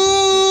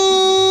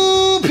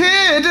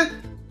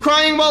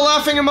 Crying while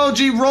laughing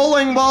emoji,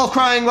 rolling while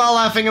crying while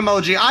laughing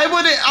emoji. I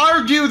would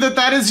argue that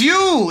that is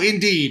you,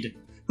 indeed,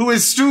 who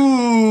is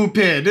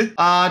stupid. To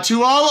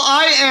all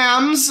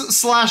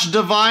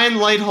I-ams/divine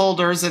light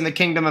holders in the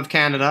Kingdom of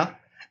Canada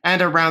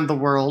and around the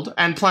world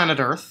and planet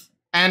Earth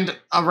and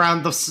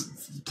around the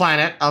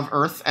planet of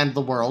Earth and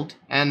the world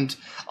and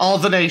all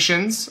the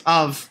nations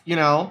of, you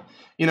know,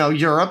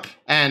 Europe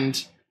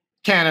and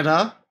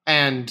Canada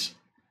and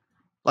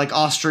like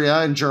Austria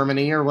and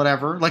Germany or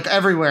whatever, like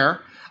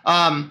everywhere.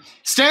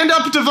 Stand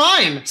up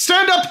divine,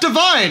 stand up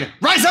divine,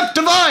 rise up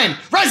divine,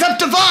 rise up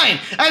divine,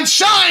 and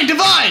shine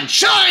divine,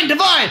 shine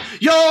divine,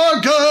 you're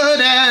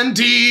good and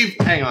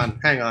deep. Hang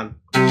on.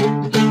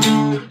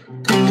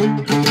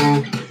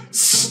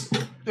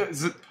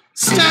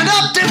 Stand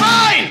up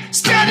divine,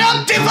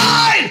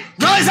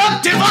 rise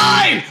up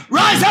divine,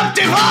 rise up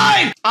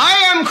divine. I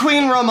am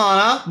Queen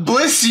Romana,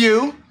 bliss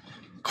you.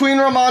 Queen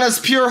Romana's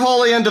pure,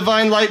 holy, and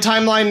divine light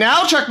timeline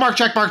now. Checkmark,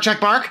 checkmark,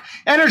 checkmark.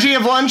 Energy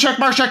of one.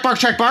 Checkmark, checkmark,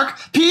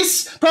 checkmark.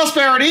 Peace,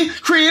 prosperity,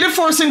 creative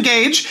force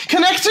engage.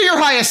 Connect to your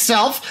highest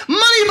self.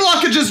 Money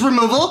blockages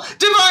removal.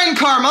 Divine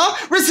karma.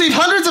 Receive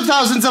hundreds of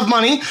thousands of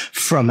money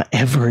from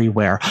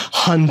everywhere.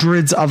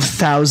 Hundreds of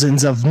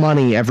thousands of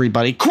money,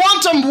 everybody.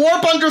 Quantum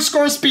warp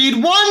underscore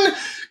speed 1,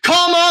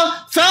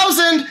 comma,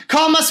 1,000,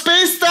 comma,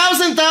 space,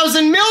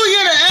 1,000,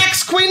 million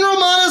X. Queen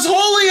Romana's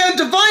holy and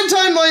divine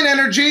timeline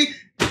energy.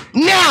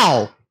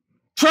 Now!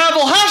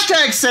 Travel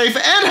hashtag safe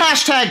and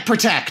hashtag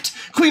protect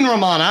Queen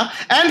Romana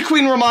and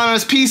Queen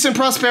Romana's peace and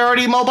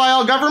prosperity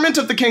mobile government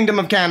of the Kingdom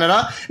of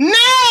Canada.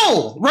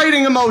 Now!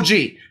 Writing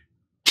emoji.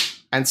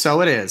 And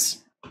so it is.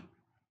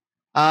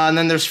 And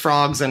then there's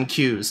frogs and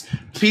Q's.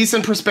 Peace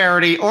and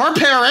prosperity or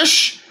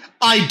perish.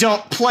 I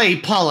don't play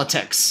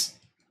politics.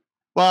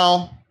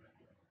 Well,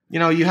 you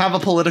know, you have a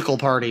political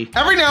party.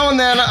 Every now and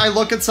then I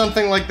look at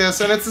something like this,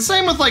 and it's the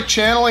same with like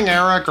channeling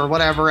Eric or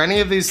whatever,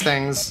 any of these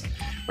things.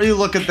 Where you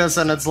look at this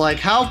and it's like,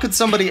 how could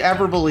somebody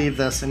ever believe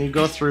this? And you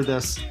go through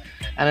this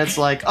and it's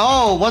like,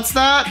 oh, what's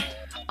that?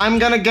 I'm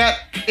gonna get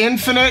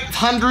infinite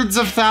hundreds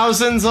of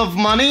thousands of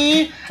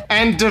money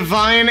and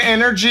divine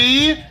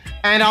energy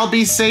and I'll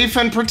be safe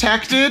and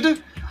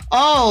protected?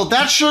 Oh,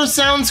 that sure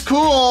sounds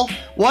cool.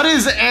 What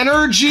is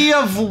energy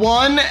of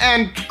one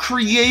and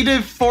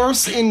creative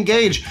force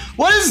engage?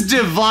 What is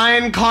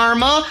divine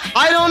karma?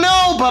 I don't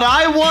know, but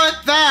I want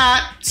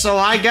that. So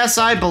I guess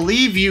I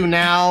believe you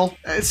now.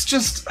 It's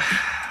just,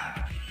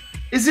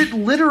 is it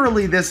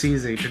literally this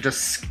easy to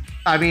just,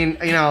 I mean,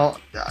 you know,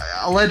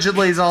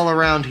 allegedly is all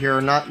around here,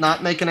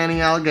 not making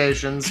any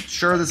allegations.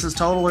 Sure, this is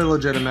totally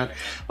legitimate,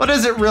 but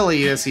is it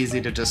really this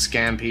easy to just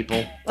scam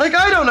people? Like,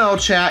 I don't know,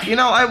 chat. You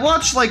know, I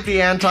watch, like,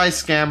 the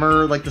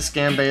anti-scammer, like, the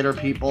scam baiter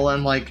people,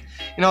 and, like,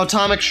 you know,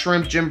 Atomic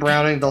Shrimp, Jim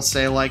Browning, they'll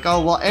say, like,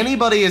 oh, well,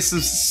 anybody is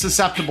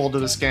susceptible to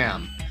a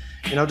scam.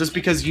 You know, just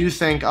because you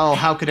think, oh,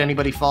 how could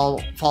anybody fall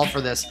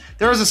for this?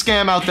 There is a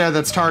scam out there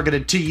that's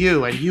targeted to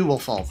you, and you will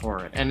fall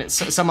for it. And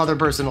some other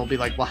person will be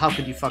like, well, how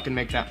could you fucking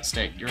make that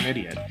mistake? You're an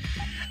idiot.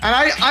 And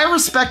I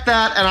respect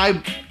that,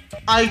 and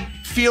I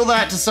feel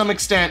that to some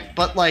extent,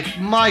 but, like,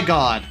 my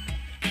God.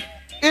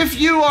 If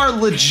you are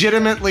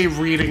legitimately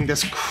reading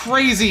this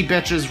crazy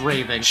bitch's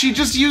raving, she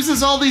just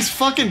uses all these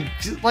fucking,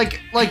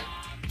 like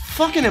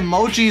fucking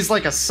emojis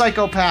like a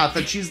psychopath,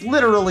 and she's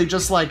literally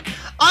just like,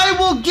 I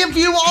will give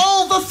you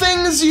all the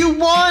things you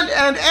want,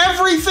 and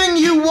everything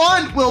you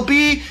want will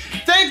be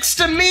thanks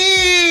to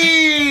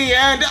me,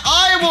 and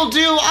I will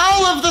do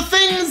all of the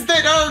things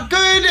that are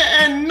good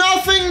and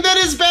nothing that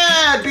is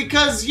bad,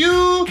 because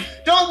you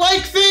don't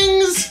like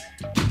things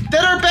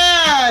that are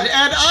bad,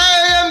 and I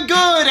am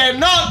good and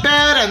not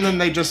bad, and then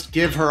they just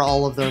give her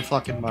all of their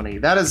fucking money.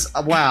 That is,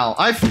 wow,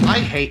 I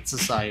hate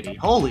society.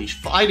 Holy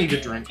I need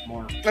to drink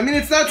more. I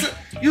mean,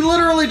 you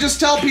literally just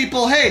tell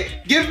people,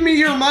 hey, give me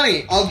your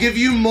money, I'll give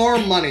you more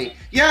money.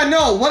 Yeah,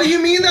 no, what do you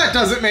mean that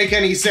doesn't make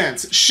any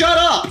sense? Shut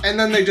up! And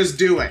then they just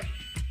do it.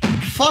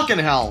 Fucking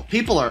hell,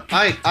 people are,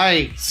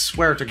 I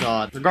swear to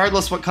God,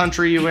 regardless what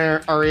country you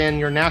are in,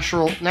 your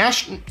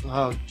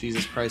oh,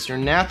 Jesus Christ, your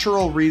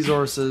natural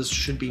resources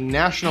should be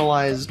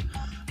nationalized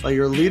by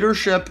your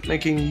leadership,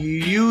 making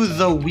you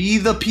we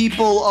the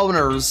people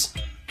owners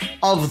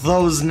of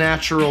those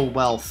natural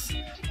wealth.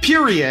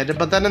 Period,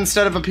 but then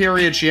instead of a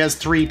period, she has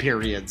 3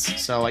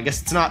 periods. So I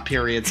guess it's not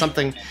period,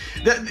 something,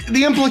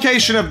 the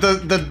implication of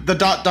the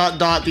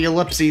dot, the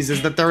ellipses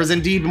is that there is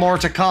indeed more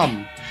to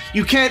come.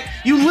 You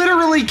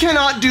literally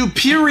cannot do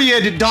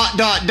period ...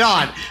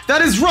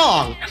 That is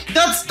wrong.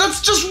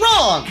 That's just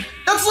wrong.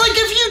 That's like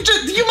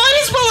if you might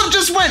as well have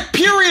just went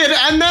period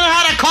and then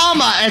had a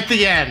comma at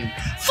the end.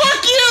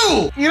 Fuck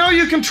you! You know,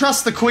 you can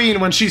trust the queen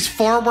when she's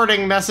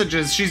forwarding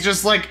messages. She's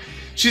just like,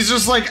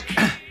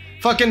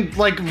 fucking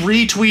like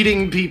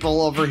retweeting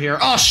people over here.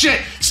 Oh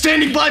shit,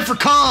 standing by for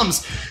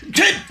comms.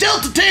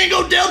 Delta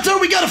Tango Delta,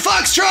 we got a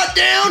foxtrot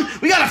down.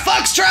 We got a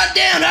foxtrot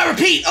down. I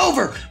repeat,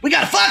 over. We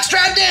got a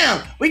foxtrot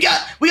down. We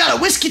got a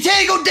Whiskey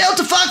Tango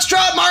Delta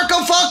Foxtrot Marco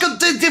Falco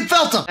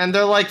Delta. And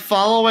they're like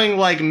following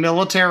like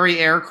military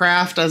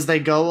aircraft as they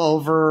go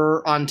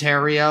over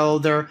Ontario.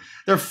 They're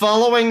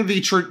following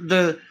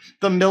the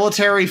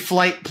military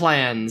flight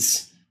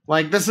plans.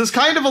 Like, this is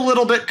kind of a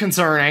little bit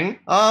concerning.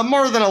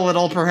 More than a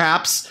little,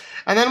 perhaps.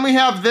 And then we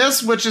have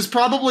this, which is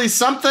probably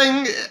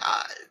something.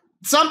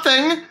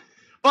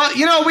 But,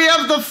 you know, we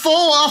have the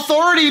full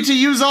authority to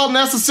use all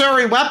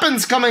necessary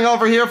weapons coming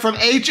over here from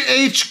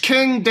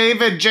King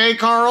David J.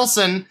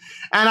 Carlson.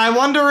 And I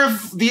wonder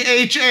if the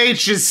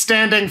HH is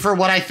standing for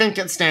what I think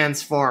it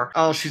stands for.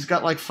 Oh, she's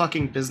got like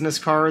fucking business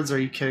cards. Are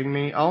you kidding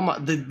me? Oh my,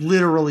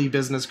 literally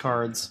business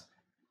cards.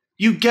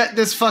 You get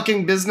this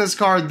fucking business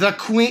card.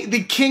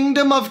 The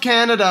Kingdom of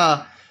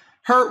Canada.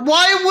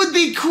 Why would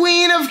the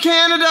Queen of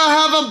Canada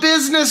have a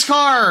business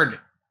card?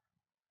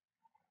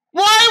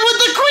 Why would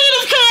the Queen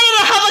of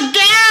Canada have a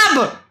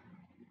gab?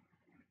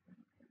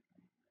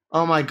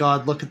 Oh my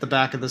god, look at the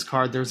back of this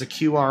card. There's a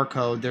QR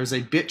code. There's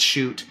a bit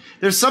shoot.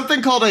 There's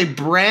something called a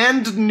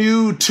brand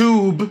new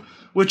tube,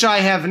 which I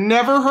have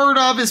never heard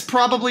of, is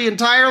probably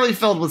entirely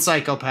filled with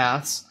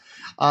psychopaths.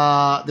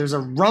 There's a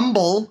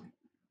rumble.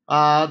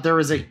 There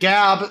is a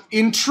gab.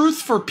 In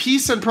truth for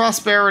peace and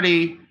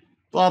prosperity.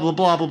 Blah, blah,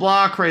 blah, blah,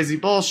 blah. Crazy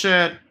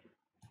bullshit.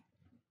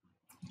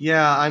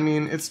 Yeah, I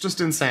mean, it's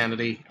just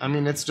insanity.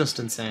 It's just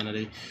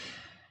insanity.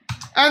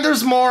 And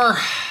there's more.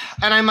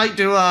 And I might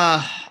do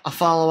a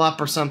follow-up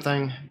or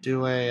something.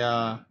 Do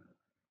a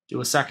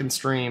second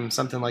stream,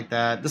 something like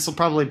that. This will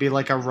probably be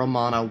like a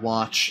Romana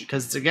watch.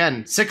 Because,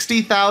 again,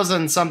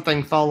 60,000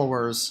 something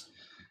followers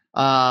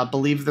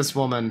believe this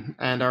woman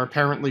and are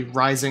apparently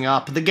rising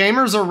up. The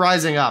gamers are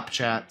rising up,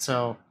 chat.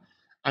 So,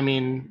 I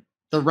mean,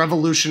 the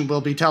revolution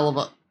will be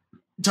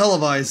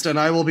televised, and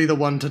I will be the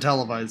one to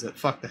televise it.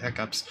 Fuck the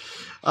hiccups.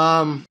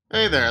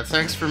 Hey there,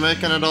 thanks for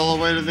making it all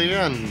the way to the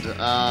end.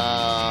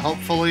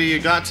 Hopefully you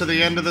got to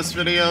the end of this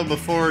video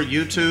before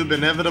YouTube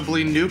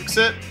inevitably nukes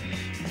it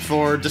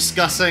for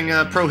discussing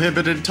a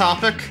prohibited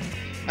topic,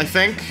 I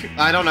think.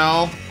 I don't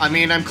know. I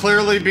mean, I'm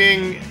clearly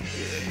being,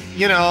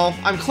 you know,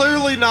 I'm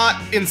clearly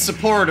not in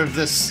support of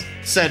this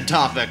said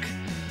topic.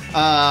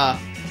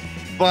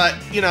 But,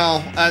 you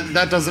know,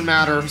 that doesn't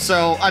matter.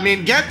 So, I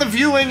mean, get the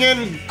viewing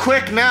in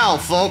quick now,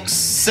 folks.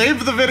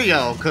 Save the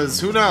video,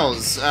 because who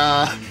knows.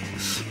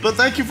 But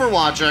thank you for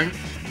watching.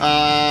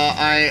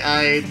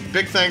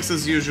 Big thanks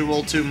as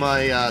usual to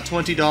my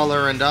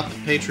 $20 and up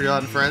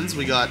Patreon friends.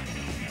 We got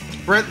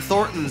Brent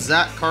Thornton,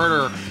 Zach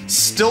Carter,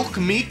 Stilk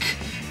Meek,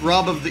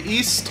 Rob of the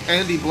East,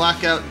 Andy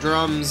Blackout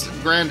Drums,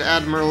 Grand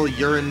Admiral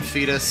Urine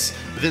Fetus,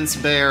 Vince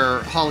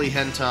Bear, Holly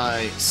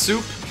Hentai,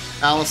 Soup,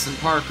 Allison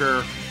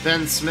Parker,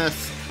 Ben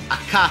Smith,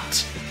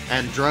 Akat,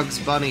 and Drugs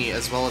Bunny,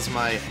 as well as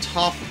my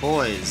top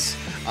boys,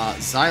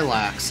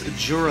 Xylax,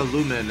 Jura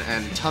Lumen,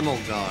 and Tunnel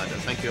God.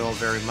 Thank you all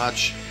very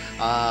much.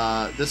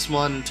 This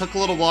one took a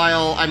little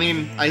while. I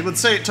mean, I would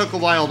say it took a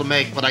while to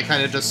make, but I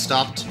kind of just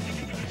stopped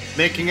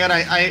making it.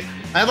 I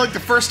had like the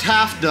first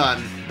half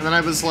done, and then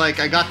I was like,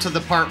 I got to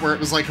the part where it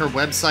was like her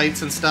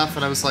websites and stuff,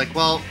 and I was like,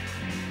 well,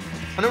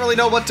 I don't really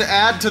know what to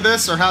add to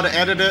this or how to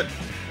edit it.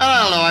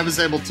 I don't know, I was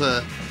able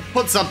to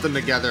put something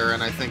together,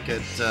 and I think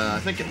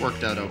it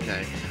worked out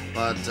okay.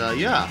 But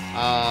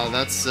yeah,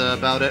 that's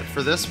about it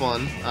for this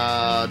one.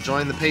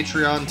 Join the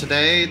Patreon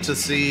today to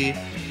see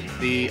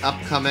the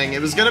upcoming.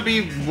 It was gonna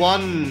be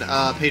one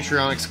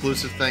Patreon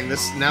exclusive thing.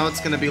 Now it's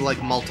gonna be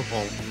like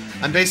multiple.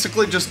 I'm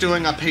basically just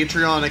doing a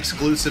Patreon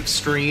exclusive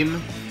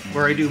stream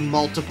where I do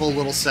multiple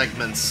little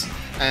segments,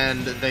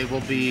 and they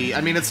will be.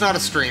 I mean, it's not a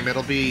stream.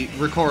 It'll be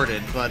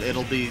recorded, but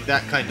it'll be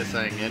that kind of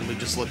thing, and we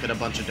just look at a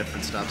bunch of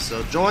different stuff.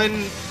 So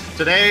join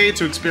today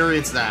to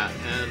experience that,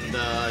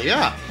 and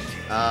yeah.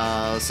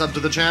 Sub to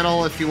the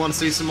channel if you want to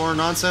see some more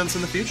nonsense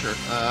in the future.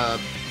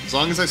 As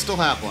long as I still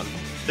have one.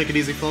 Take it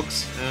easy,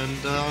 folks,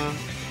 and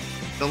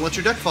don't let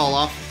your dick fall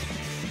off.